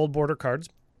criticism with the old border cards,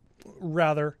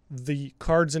 rather the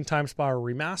cards in Time Spiral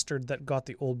Remastered that got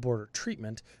the old border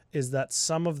treatment, is that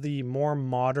some of the more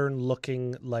modern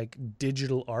looking like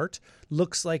digital art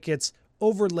looks like it's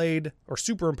overlaid or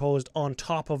superimposed on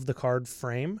top of the card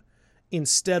frame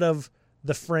instead of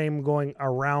the frame going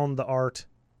around the art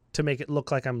to make it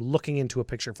look like I'm looking into a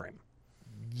picture frame.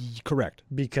 Correct.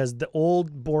 Because the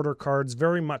old border cards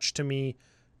very much to me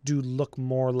do look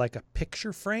more like a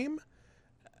picture frame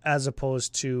as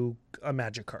opposed to a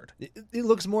Magic card. It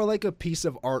looks more like a piece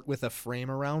of art with a frame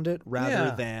around it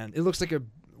rather than... It looks like a...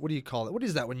 What do you call it? What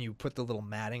is that when you put the little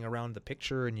matting around the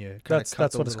picture and you kind of cut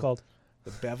That's what it's called.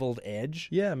 The beveled edge?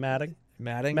 Yeah, matting.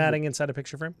 Matting Inside a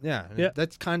picture frame. Yeah.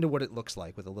 That's kind of what it looks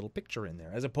like with a little picture in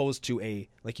there, as opposed to a,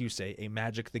 like you say, a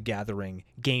Magic the Gathering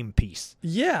game piece.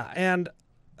 Yeah, and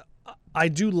I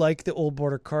do like the old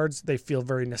border cards. They feel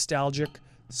very nostalgic.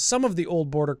 Some of the old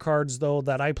border cards, though,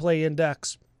 that I play in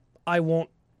decks, I won't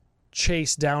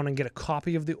chase down and get a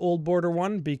copy of the old border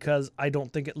one because I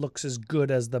don't think it looks as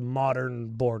good as the modern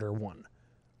border one.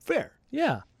 Fair.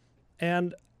 Yeah.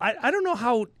 And I don't know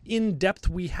how in-depth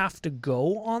we have to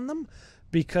go on them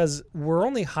because we're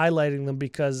only highlighting them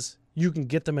because you can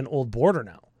get them in old border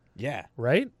now. Yeah.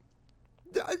 Right?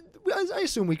 I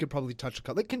assume we could probably touch a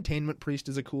couple. Like Containment Priest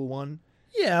is a cool one.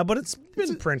 Yeah, but it's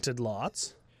been printed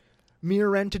lots.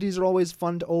 Mirror Entities are always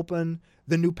fun to open.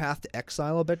 The new Path to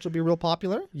Exile, I bet, will be real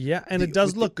popular. Yeah, and it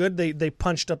does look good. They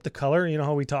punched up the color, you know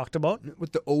how we talked about?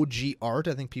 With the OG art,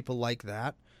 I think people like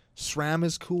that. SRAM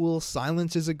is cool.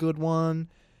 Silence is a good one.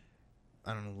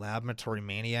 I don't know, Laboratory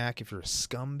Maniac if you're a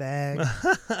scumbag.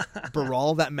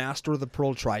 Baral, that Master of the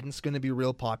Pearl Trident's going to be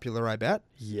real popular, I bet.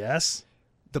 Yes.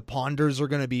 The Ponders are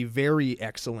going to be very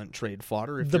excellent trade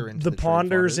fodder if you're into the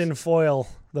Ponders in foil.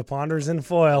 The Ponders in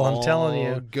foil, I'm telling you.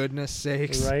 Oh, goodness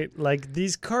sakes. Right? Like,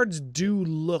 these cards do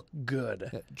look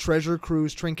good. Treasure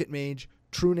Cruise, Trinket Mage,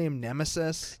 True Name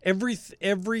Nemesis.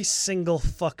 Every single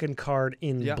fucking card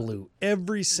in blue.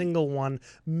 Every single one,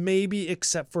 maybe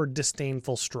except for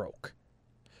Disdainful Stroke.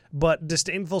 But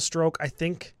Disdainful Stroke, I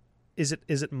think, is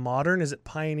it Modern? Is it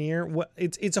Pioneer? What?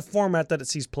 It's a format that it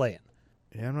sees play in.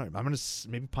 Yeah, I'm gonna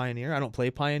maybe Pioneer. I don't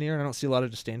play Pioneer, and I don't see a lot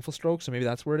of Disdainful Stroke, so maybe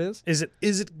that's where it is. Is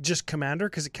it just Commander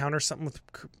because it counters something with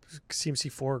CMC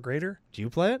 4 or greater? Do you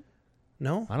play it?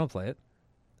 No, I don't play it.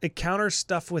 It counters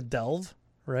stuff with Delve,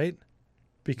 right?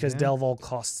 Because Delve all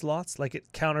costs lots. Like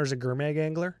it counters a Gurmag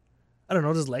Angler. I don't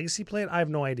know. Does Legacy play it? I have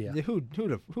no idea. Yeah, who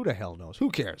the hell knows? Who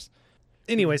cares?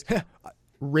 Anyways.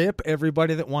 Rip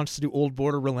everybody that wants to do old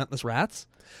border Relentless Rats.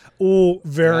 Oh,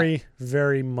 very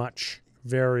much.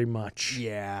 Very much.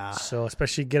 Yeah. So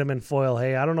especially get them in foil.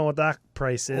 Hey, I don't know what that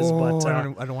price is, but I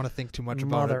don't want to think too much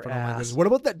about it. But ass. What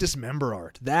about that Dismember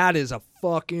art? That is a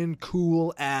fucking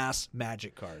cool ass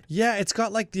Magic card. Yeah, it's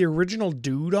got like the original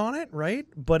dude on it, right?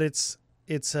 But it's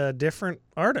a different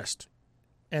artist,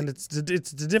 and it's a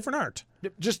different art.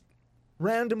 Just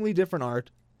randomly different art,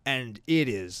 and it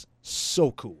is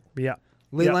so cool. Yeah.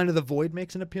 Leyline of the Void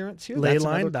makes an appearance here.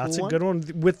 Leyline, that's a good one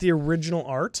with the original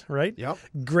art, right? Yep.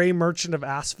 Grey Merchant of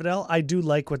Asphodel. I do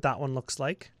like what that one looks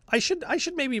like. I should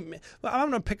maybe. I'm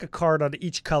going to pick a card out of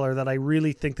each color that I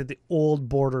really think that the old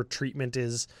border treatment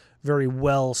is very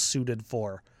well suited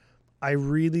for. I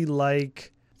really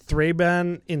like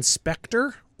Thraben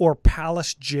Inspector or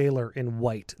Palace Jailer in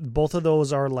white. Both of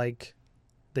those are like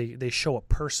they show a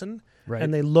person. Right.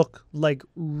 And they look like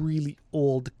really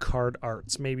old card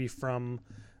arts, maybe from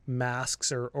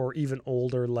Masks or even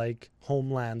older, like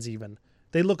Homelands even.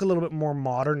 They look a little bit more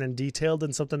modern and detailed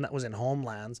than something that was in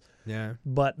Homelands. Yeah.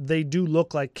 But they do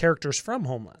look like characters from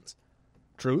Homelands.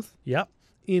 Truth? Yep.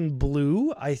 In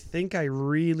blue, I think I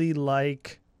really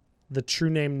like the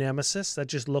True Name Nemesis. That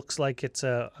just looks like it's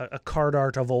a card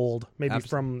art of old, maybe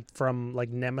from like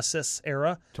Nemesis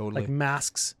era. Totally. Like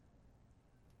Masks,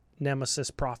 Nemesis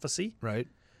Prophecy. Right.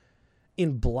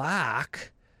 In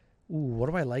black, what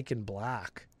do I like in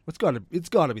black? It's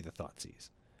got to be the Thoughtseize.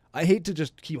 I hate to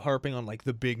just keep harping on like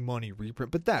the big money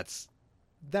reprint, but that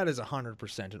is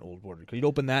 100% an Old Border. You'd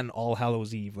open that in All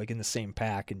Hallows Eve, like in the same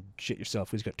pack, and shit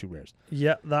yourself. He's got 2 rares.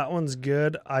 Yeah, that one's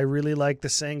good. I really like the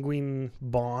Sanguine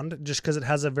Bond just because it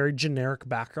has a very generic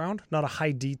background, not a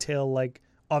high detail, like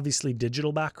obviously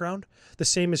digital background. The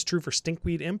same is true for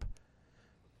Stinkweed Imp.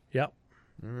 Yep.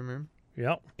 Remember?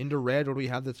 Yep. Into red, what do we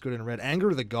have that's good in red? Anger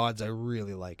of the Gods, I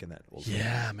really like in that.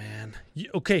 Yeah, man.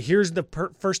 Okay, here's the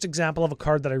first example of a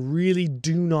card that I really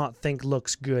do not think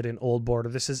looks good in Old Border.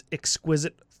 This is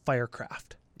Exquisite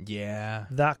Firecraft. Yeah.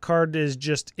 That card is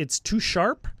just, it's too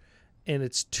sharp and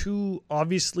it's too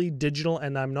obviously digital,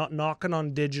 and I'm not knocking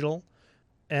on digital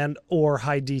and or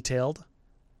high detailed.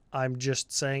 I'm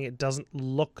just saying it doesn't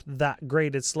look that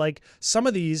great. It's like some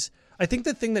of these, I think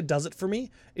the thing that does it for me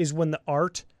is when the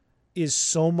art is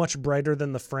so much brighter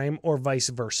than the frame, or vice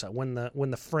versa. When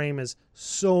the frame is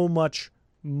so much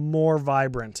more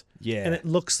vibrant, Yeah. and it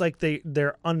looks like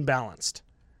they're unbalanced,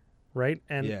 right?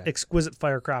 And Yeah. Exquisite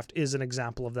Firecraft is an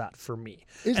example of that for me.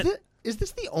 Is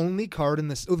this the only card in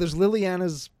this? Oh, there's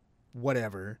Liliana's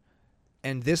whatever,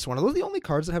 and this one. Are those the only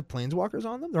cards that have Planeswalkers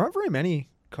on them? There aren't very many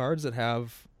cards that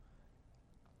have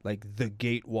like the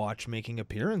Gatewatch making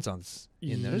appearance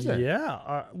in there, is there?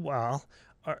 Yeah. Well,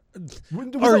 are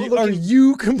Looking-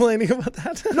 you complaining about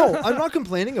that? No, I'm not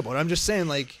complaining about it. I'm just saying,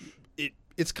 like,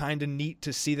 it's kind of neat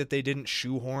to see that they didn't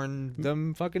shoehorn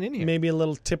them fucking in here. Maybe a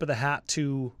little tip of the hat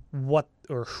to what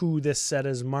or who this set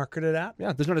is marketed at.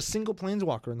 Yeah, there's not a single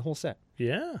Planeswalker in the whole set.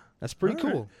 Yeah. That's pretty All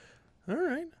right. cool. All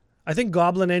right. I think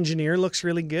Goblin Engineer looks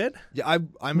really good. Yeah,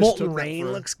 I mistook Molten that Rain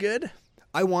for- looks good.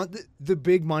 I want the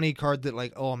big money card that,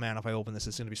 like, oh man, if I open this,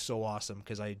 it's going to be so awesome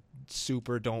because I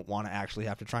super don't want to actually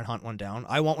have to try and hunt one down.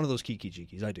 I want one of those Kiki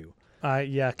Jikis. I do.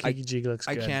 Yeah, Kiki Jig looks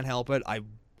I good. can't help it.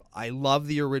 I love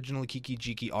the original Kiki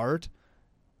Jiki art,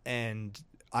 and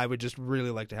I would just really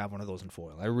like to have one of those in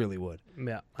foil. I really would.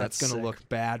 Yeah, That's going to sick. look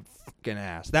bad fucking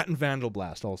ass. That and Vandal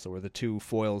Blast also are the 2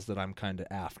 foils that I'm kind of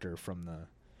after from the...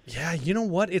 Yeah, you know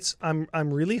what? I'm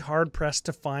really hard pressed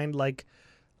to find like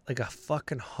a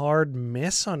fucking hard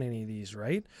miss on any of these,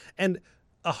 right? And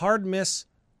a hard miss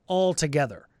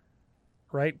altogether,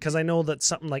 right? Because I know that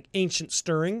something like Ancient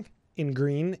Stirring in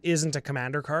green isn't a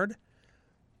commander card,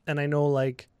 and I know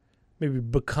like maybe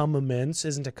Become Immense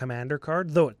isn't a commander card,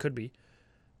 though it could be.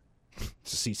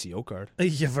 It's a CCO card.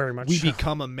 Yeah, very much. We so.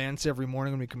 become immense every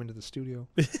morning when we come into the studio.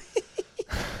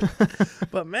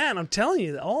 But man, I'm telling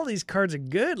you, all these cards are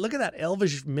good. Look at that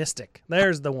Elvish Mystic.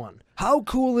 There's the one. How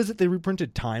cool is it they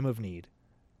reprinted Time of Need?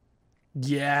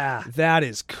 Yeah. That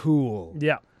is cool.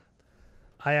 Yeah.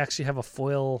 I actually have a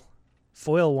foil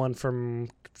one from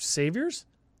Saviors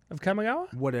of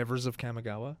Kamigawa. Whatever's of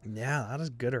Kamigawa. Yeah, that is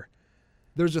gooder.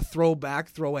 There's a throwback,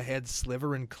 throw ahead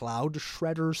sliver and Cloud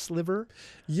Shredder sliver.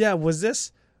 Yeah,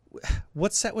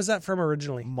 what set was that from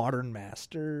originally? Modern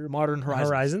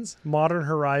Horizons. Modern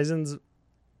Horizons.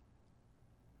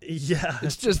 Yeah.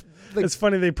 It's just like, It's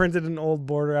funny they printed an Old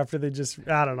Border after they just,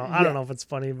 I don't know. I don't know if it's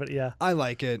funny, but yeah. I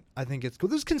like it. I think it's cool.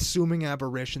 There's Consuming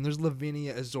Aberration. There's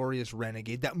Lavinia Azorius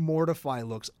Renegade. That Mortify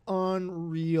looks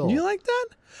unreal. You like that?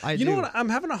 I You do. know what? I'm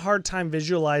having a hard time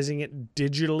visualizing it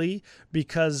digitally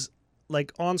because,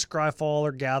 like, on Scryfall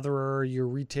or Gatherer, your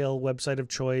retail website of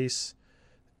choice,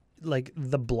 like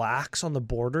the blacks on the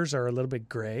borders are a little bit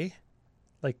gray.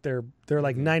 Like they're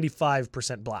like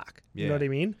 95% black. You know Yeah. what I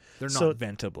mean? They're not So-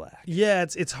 Venta Black. Yeah,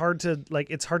 it's hard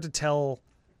to tell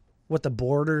what the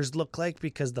borders look like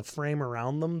because the frame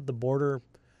around them,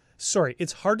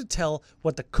 it's hard to tell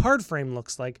what the card frame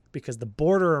looks like because the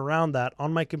border around that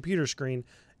on my computer screen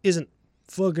isn't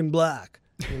fucking black.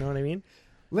 You know what I mean?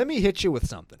 Let me hit you with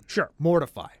something. Sure.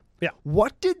 Mortify. Yeah.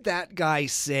 What did that guy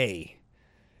say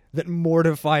that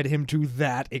mortified him to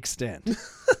that extent?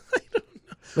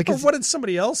 Like, Or what did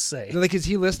somebody else say? Like, is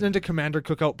he listening to Commander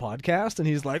Cookout podcast and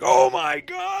he's like, "Oh my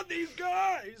god, these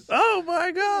guys! Oh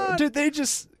my god! Did they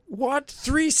just what?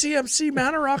 3 CMC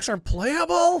mana rocks are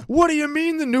playable? What do you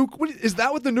mean the is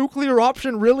that what the nuclear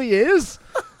option really is?"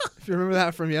 If you remember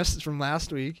that from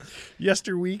last week,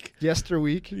 Yesterweek?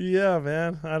 yesterweek. Yeah,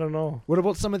 man. I don't know. What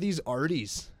about some of these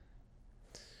arties?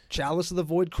 Chalice of the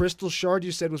Void, Crystal Shard,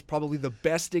 you said was probably the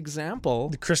best example.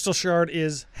 The Crystal Shard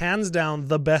is hands down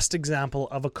the best example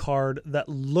of a card that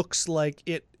looks like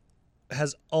it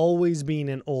has always been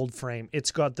an old frame.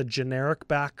 It's got the generic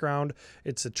background.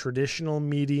 It's a traditional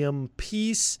medium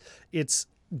piece. It's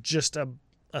just a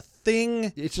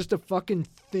thing. It's just a fucking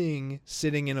thing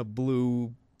sitting in a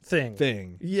blue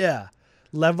thing. Yeah.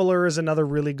 Leveler is another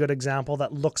really good example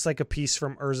that looks like a piece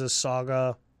from Urza's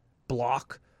Saga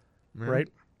block, right?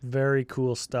 Very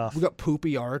cool stuff. We got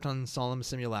poopy art on Solemn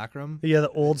Simulacrum. Yeah, the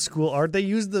old school art. They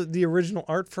used the original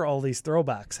art for all these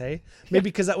throwbacks, hey? Maybe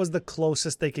because that was the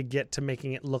closest they could get to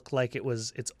making it look like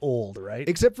it's old, right?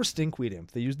 Except for Stinkweed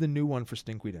Imp. They used the new one for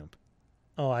Stinkweed Imp.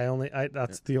 Oh,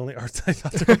 that's the only art I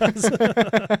thought there was.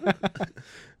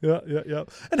 Yeah.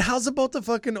 And how's about the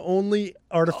fucking only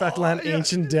Artifact Land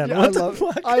Ancient Den? Yeah, What the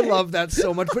fuck? I love that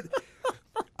so much. But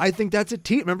I think that's a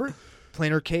teat. Remember?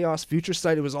 Planar Chaos, Future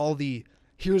Sight, it was all the,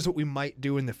 here's what we might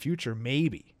do in the future.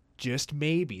 Maybe. Just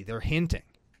maybe. They're hinting.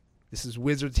 This is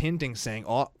Wizards hinting, saying,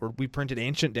 we printed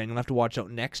Ancient Den. You'll have to watch out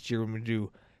next year when we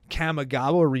do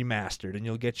Kamigawa Remastered, and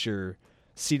you'll get your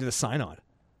Seat of the Synod.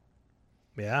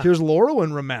 Yeah. Here's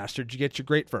Lorwyn Remastered. You get your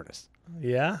Great Furnace.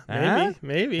 Yeah,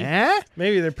 maybe. Eh?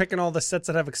 Maybe they're picking all the sets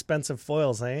that have expensive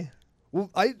foils, eh?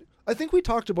 Well, I think we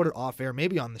talked about it off air,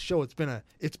 maybe on the show. It's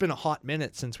been a hot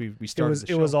minute since we started the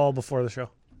show. It was all before the show.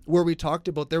 Where we talked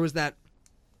about, there was that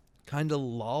kind of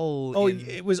lull. Oh,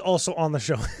 it was also on the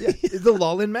show. Yeah, the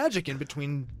lull in Magic in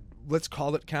between, let's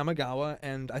call it Kamigawa,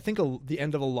 and I think the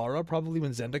end of Alara, probably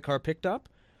when Zendikar picked up.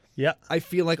 Yeah. I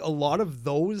feel like a lot of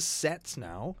those sets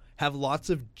now have lots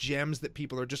of gems that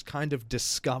people are just kind of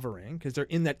discovering because they're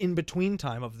in that in-between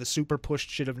time of the super pushed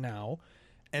shit of now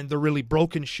and the really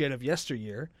broken shit of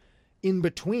yesteryear. In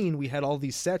between, we had all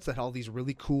these sets that had all these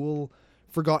really cool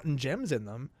forgotten gems in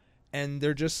them, and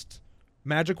they're just...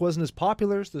 Magic wasn't as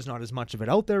popular, so there's not as much of it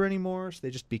out there anymore, so they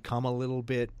just become a little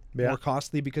bit more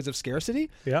costly because of scarcity.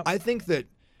 Yeah. I think that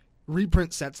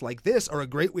reprint sets like this are a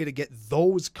great way to get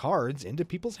those cards into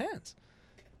people's hands.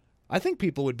 I think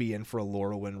people would be in for a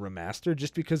Lorwyn remaster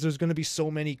just because there's going to be so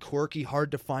many quirky,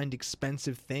 hard-to-find,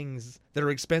 expensive things that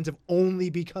are expensive only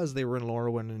because they were in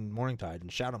Lorwyn and Morningtide and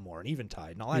Shadowmoor and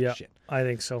Eventide and all that shit. I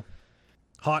think so.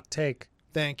 Hot take.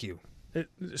 Thank you.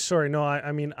 Sorry, no,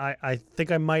 I mean, I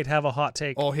think I might have a hot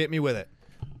take. Oh, hit me with it.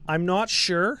 I'm not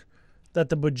sure that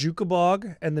the Bojuka Bog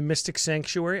and the Mystic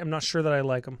Sanctuary, I'm not sure that I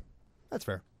like them. That's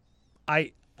fair.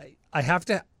 I have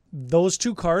to... Those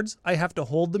two cards, I have to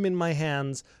hold them in my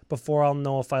hands before I'll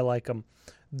know if I like them.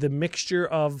 The mixture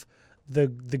of the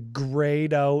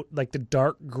grayed out, like the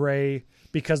dark gray,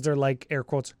 because they're like, air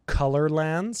quotes, color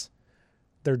lands.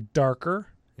 They're darker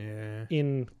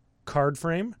in card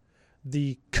frame.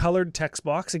 The colored text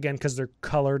box, again, because they're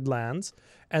colored lands.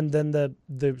 And then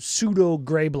the pseudo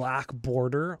gray-black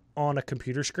border on a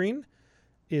computer screen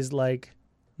is like,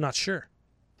 not sure.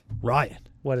 Ryan.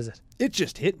 What is it? It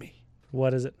just hit me.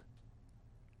 What is it?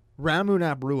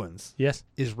 Ramunap Ruins Yes.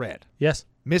 is red. Yes.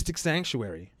 Mystic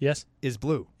Sanctuary Yes. is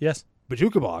blue. Yes.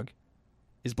 Bojuka Bog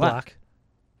is black.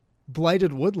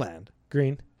 Blighted Woodland.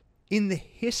 Green. In the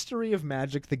history of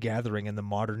Magic the Gathering and the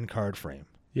modern card frame,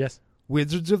 Yes.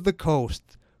 Wizards of the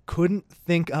Coast couldn't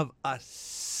think of a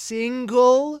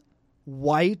single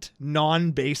white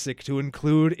non-basic to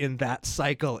include in that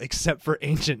cycle except for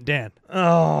Ancient Den.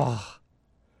 Oh.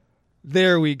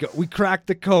 There we go. We cracked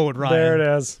the code, Ryan. There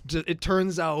it is. It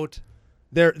turns out,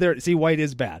 see, white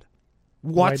is bad.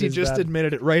 WotC just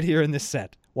admitted it right here in this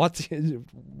set. White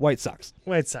sucks.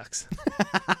 White sucks.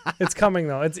 It's coming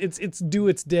though. It's due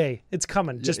its day. It's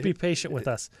coming. Just be patient with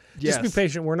us. Yes. Just be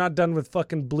patient. We're not done with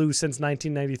fucking blue since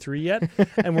 1993 yet,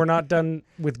 and we're not done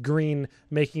with green,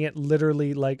 making it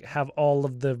literally like have all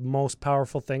of the most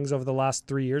powerful things over the last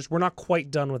 3 years. We're not quite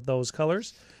done with those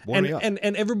colors. And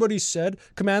everybody said,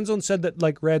 Command Zone said that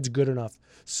like red's good enough.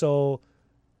 So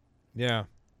yeah,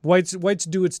 white's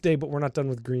due its day, but we're not done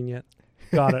with green yet.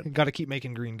 Got it. Got to keep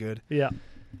making green good. Yeah.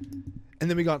 And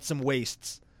then we got some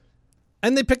wastes.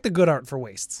 And they picked the good art for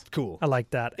wastes. Cool. I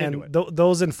like that. And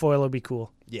those in foil will be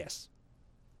cool. Yes.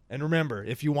 And remember,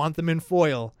 if you want them in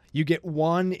foil, you get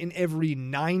one in every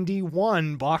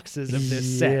 91 boxes of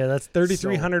this set. Yeah, that's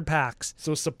 3,300 packs.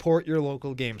 So support your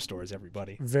local game stores,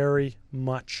 everybody. Very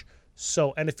much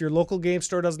so. And if your local game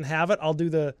store doesn't have it, I'll do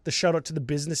the shout out to the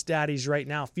business daddies right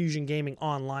now,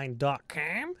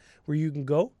 FusionGamingOnline.com, where you can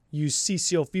go, use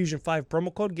CCO Fusion 5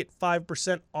 promo code, get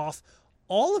 5% off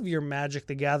all of your Magic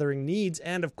the Gathering needs,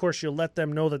 and of course you'll let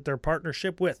them know that their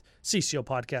partnership with CCO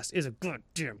Podcast is a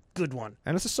goddamn good one.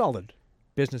 And it's a solid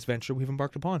business venture we've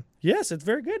embarked upon. Yes, it's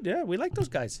very good. Yeah, we like those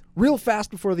guys. Real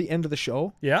fast before the end of the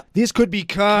show. Yeah. These could be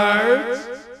cards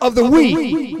of the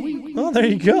week. Oh, there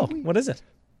you go. What is it?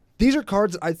 These are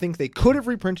cards that I think they could have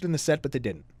reprinted in the set, but they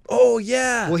didn't. Oh,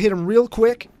 yeah. We'll hit them real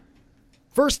quick.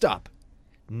 First up,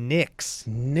 Nyx.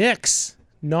 Nyx.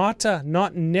 Not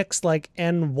Nyx like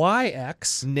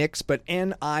NYX. Nyx, but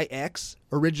NIX.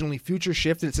 Originally future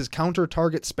shifted. It says counter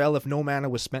target spell if no mana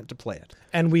was spent to play it.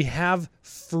 And we have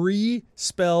free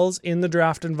spells in the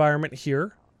draft environment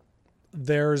here.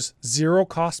 There's 0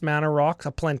 cost mana rocks,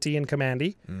 aplenty in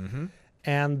Commandy. Mm-hmm.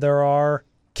 and there are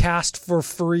cast for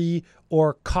free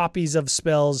or copies of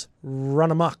spells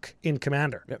run amok in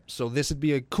Commander. Yep. So this would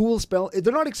be a cool spell.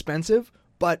 They're not expensive,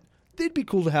 but they'd be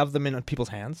cool to have them in people's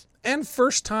hands. And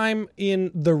first time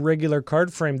in the regular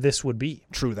card frame this would be.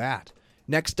 True that.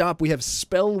 Next up, we have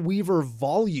Spellweaver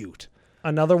Volute.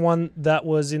 Another one that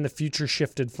was in the future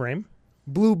shifted frame.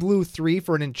 Blue 3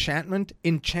 for an enchantment.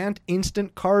 Enchant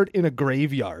instant card in a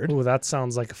graveyard. Oh, that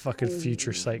sounds like a fucking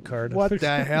future sight card. What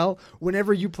the hell?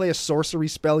 Whenever you play a sorcery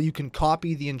spell, you can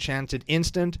copy the enchanted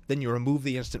instant, then you remove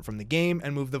the instant from the game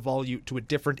and move the Volute to a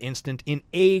different instant in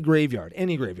a graveyard,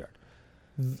 any graveyard.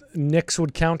 Nyx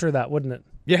would counter that, wouldn't it?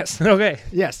 Yes. Okay.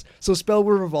 Yes. So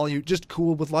Spellweaver Volute, just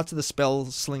cool with lots of the spell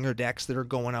slinger decks that are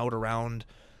going out around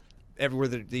everywhere.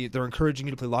 They're encouraging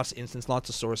you to play lots of instants, lots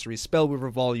of sorceries.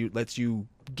 Spellweaver Volute lets you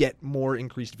get more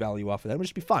increased value off of that, which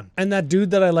would be fun. And that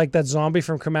dude that I like, that zombie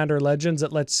from Commander Legends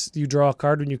that lets you draw a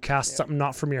card when you cast something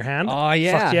not from your hand. Oh,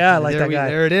 yeah. Fuck yeah, I like that guy.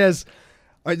 There it is.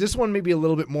 All right, this one may be a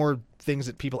little bit more things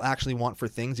that people actually want for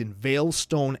things. In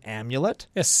Veilstone Amulet.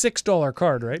 A $6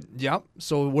 card, right? Yep.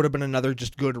 So it would have been another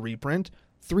just good reprint.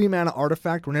 3 mana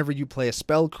artifact. Whenever you play a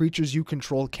spell, creatures you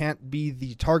control can't be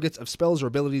the targets of spells or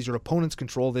abilities your opponents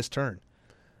control this turn.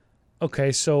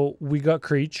 Okay, so we got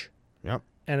Creech. Yep.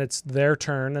 And it's their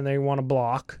turn and they want to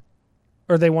block.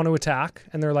 Or they want to attack.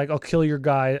 And they're like, I'll kill your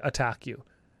guy, attack you.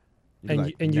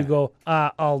 You go,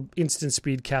 I'll instant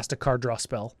speed cast a card draw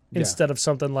spell. Yeah. Instead of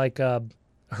something like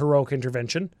Heroic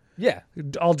Intervention. Yeah.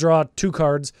 I'll draw 2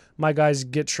 cards. My guys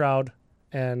get Shroud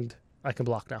and I can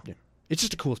block now. Yeah. It's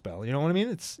just a cool spell, you know what I mean?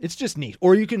 It's just neat.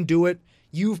 Or you can do it,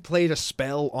 you've played a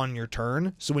spell on your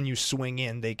turn, so when you swing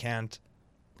in, they can't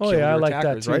kill I your like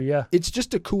attackers, that too, right? yeah. It's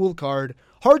just a cool card.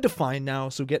 Hard to find now,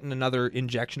 so getting another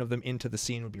injection of them into the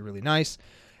scene would be really nice.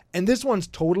 And this one's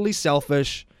totally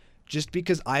selfish, just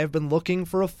because I have been looking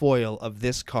for a foil of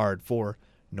this card for,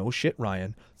 no shit,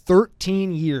 Ryan,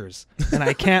 13 years, and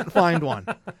I can't find one.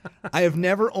 I have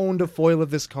never owned a foil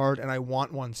of this card, and I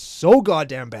want one so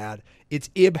goddamn bad. It's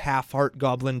Ib Halfheart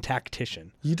Goblin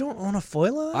Tactician. You don't own a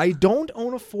foil of? I don't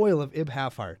own a foil of Ib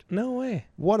Halfheart. No way.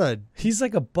 He's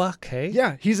like $1, hey?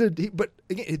 Yeah, but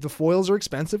again, the foils are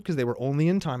expensive because they were only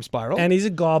in Time Spiral. And he's a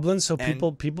goblin, so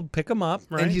people pick him up,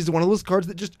 right? And he's one of those cards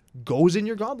that just goes in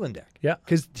your goblin deck. Yeah.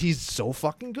 Because he's so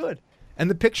fucking good. And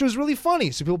the picture is really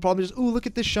funny, so people probably just, ooh, look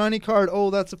at this shiny card.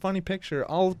 Oh, that's a funny picture.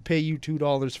 I'll pay you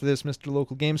 $2 for this, Mr.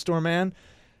 Local Game Store Man.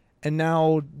 And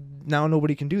now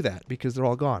nobody can do that because they're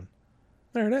all gone.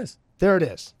 There it is. There it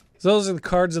is. So those are the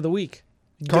cards of the week.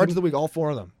 Cards of the week, all 4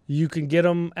 of them. You can get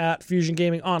them at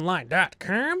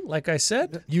FusionGamingOnline.com, like I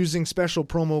said. Using special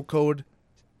promo code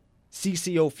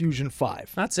CCO Fusion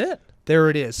 5. That's it. There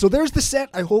it is. So there's the set.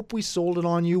 I hope we sold it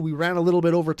on you. We ran a little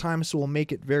bit over time, so we'll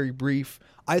make it very brief.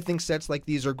 I think sets like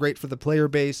these are great for the player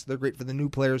base. They're great for the new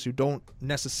players who don't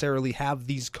necessarily have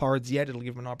these cards yet. It'll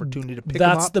give them an opportunity to pick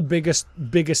them up. That's the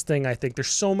biggest thing, I think. There's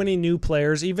so many new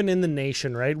players, even in the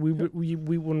nation, right? We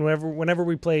whenever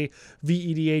we play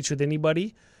VEDH with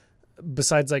anybody,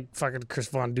 besides like fucking Chris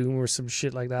Von Doom or some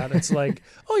shit like that, it's like,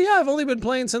 oh yeah, I've only been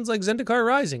playing since like Zendikar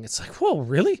Rising. It's like, whoa,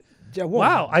 really? Yeah, whoa.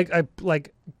 Wow, I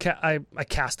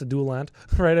cast a dual land,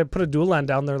 right? I put a dual land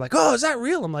down there, like, oh, is that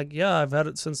real? I'm like, yeah, I've had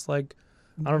it since like,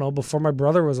 I don't know, before my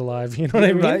brother was alive. You know what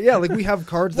I mean? Right? Yeah, like we have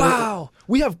cards. Wow.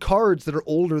 We have cards that are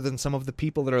older than some of the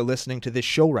people that are listening to this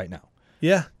show right now.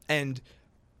 Yeah, and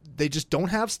they just don't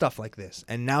have stuff like this.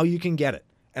 And now you can get it.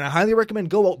 And I highly recommend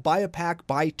go out, buy a pack,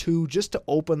 buy 2, just to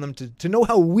open them to know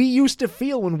how we used to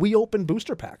feel when we opened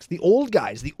booster packs. The old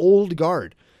guys, the old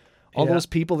guard. All those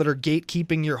people that are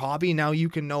gatekeeping your hobby, now you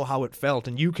can know how it felt,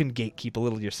 and you can gatekeep a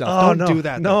little yourself. Oh, don't do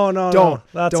that. No.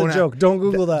 That's a joke. Don't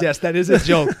Google that. Yes, that is a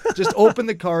joke. Just open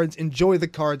the cards, enjoy the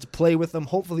cards, play with them.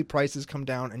 Hopefully prices come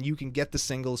down, and you can get the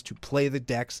singles to play the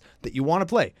decks that you want to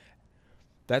play.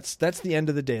 That's the end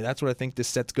of the day. That's what I think this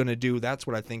set's going to do. That's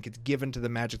what I think it's given to the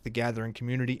Magic the Gathering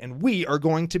community, and we are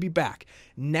going to be back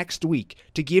next week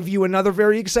to give you another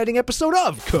very exciting episode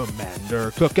of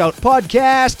Commander Cookout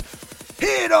Podcast.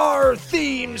 Hit our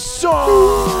theme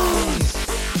song!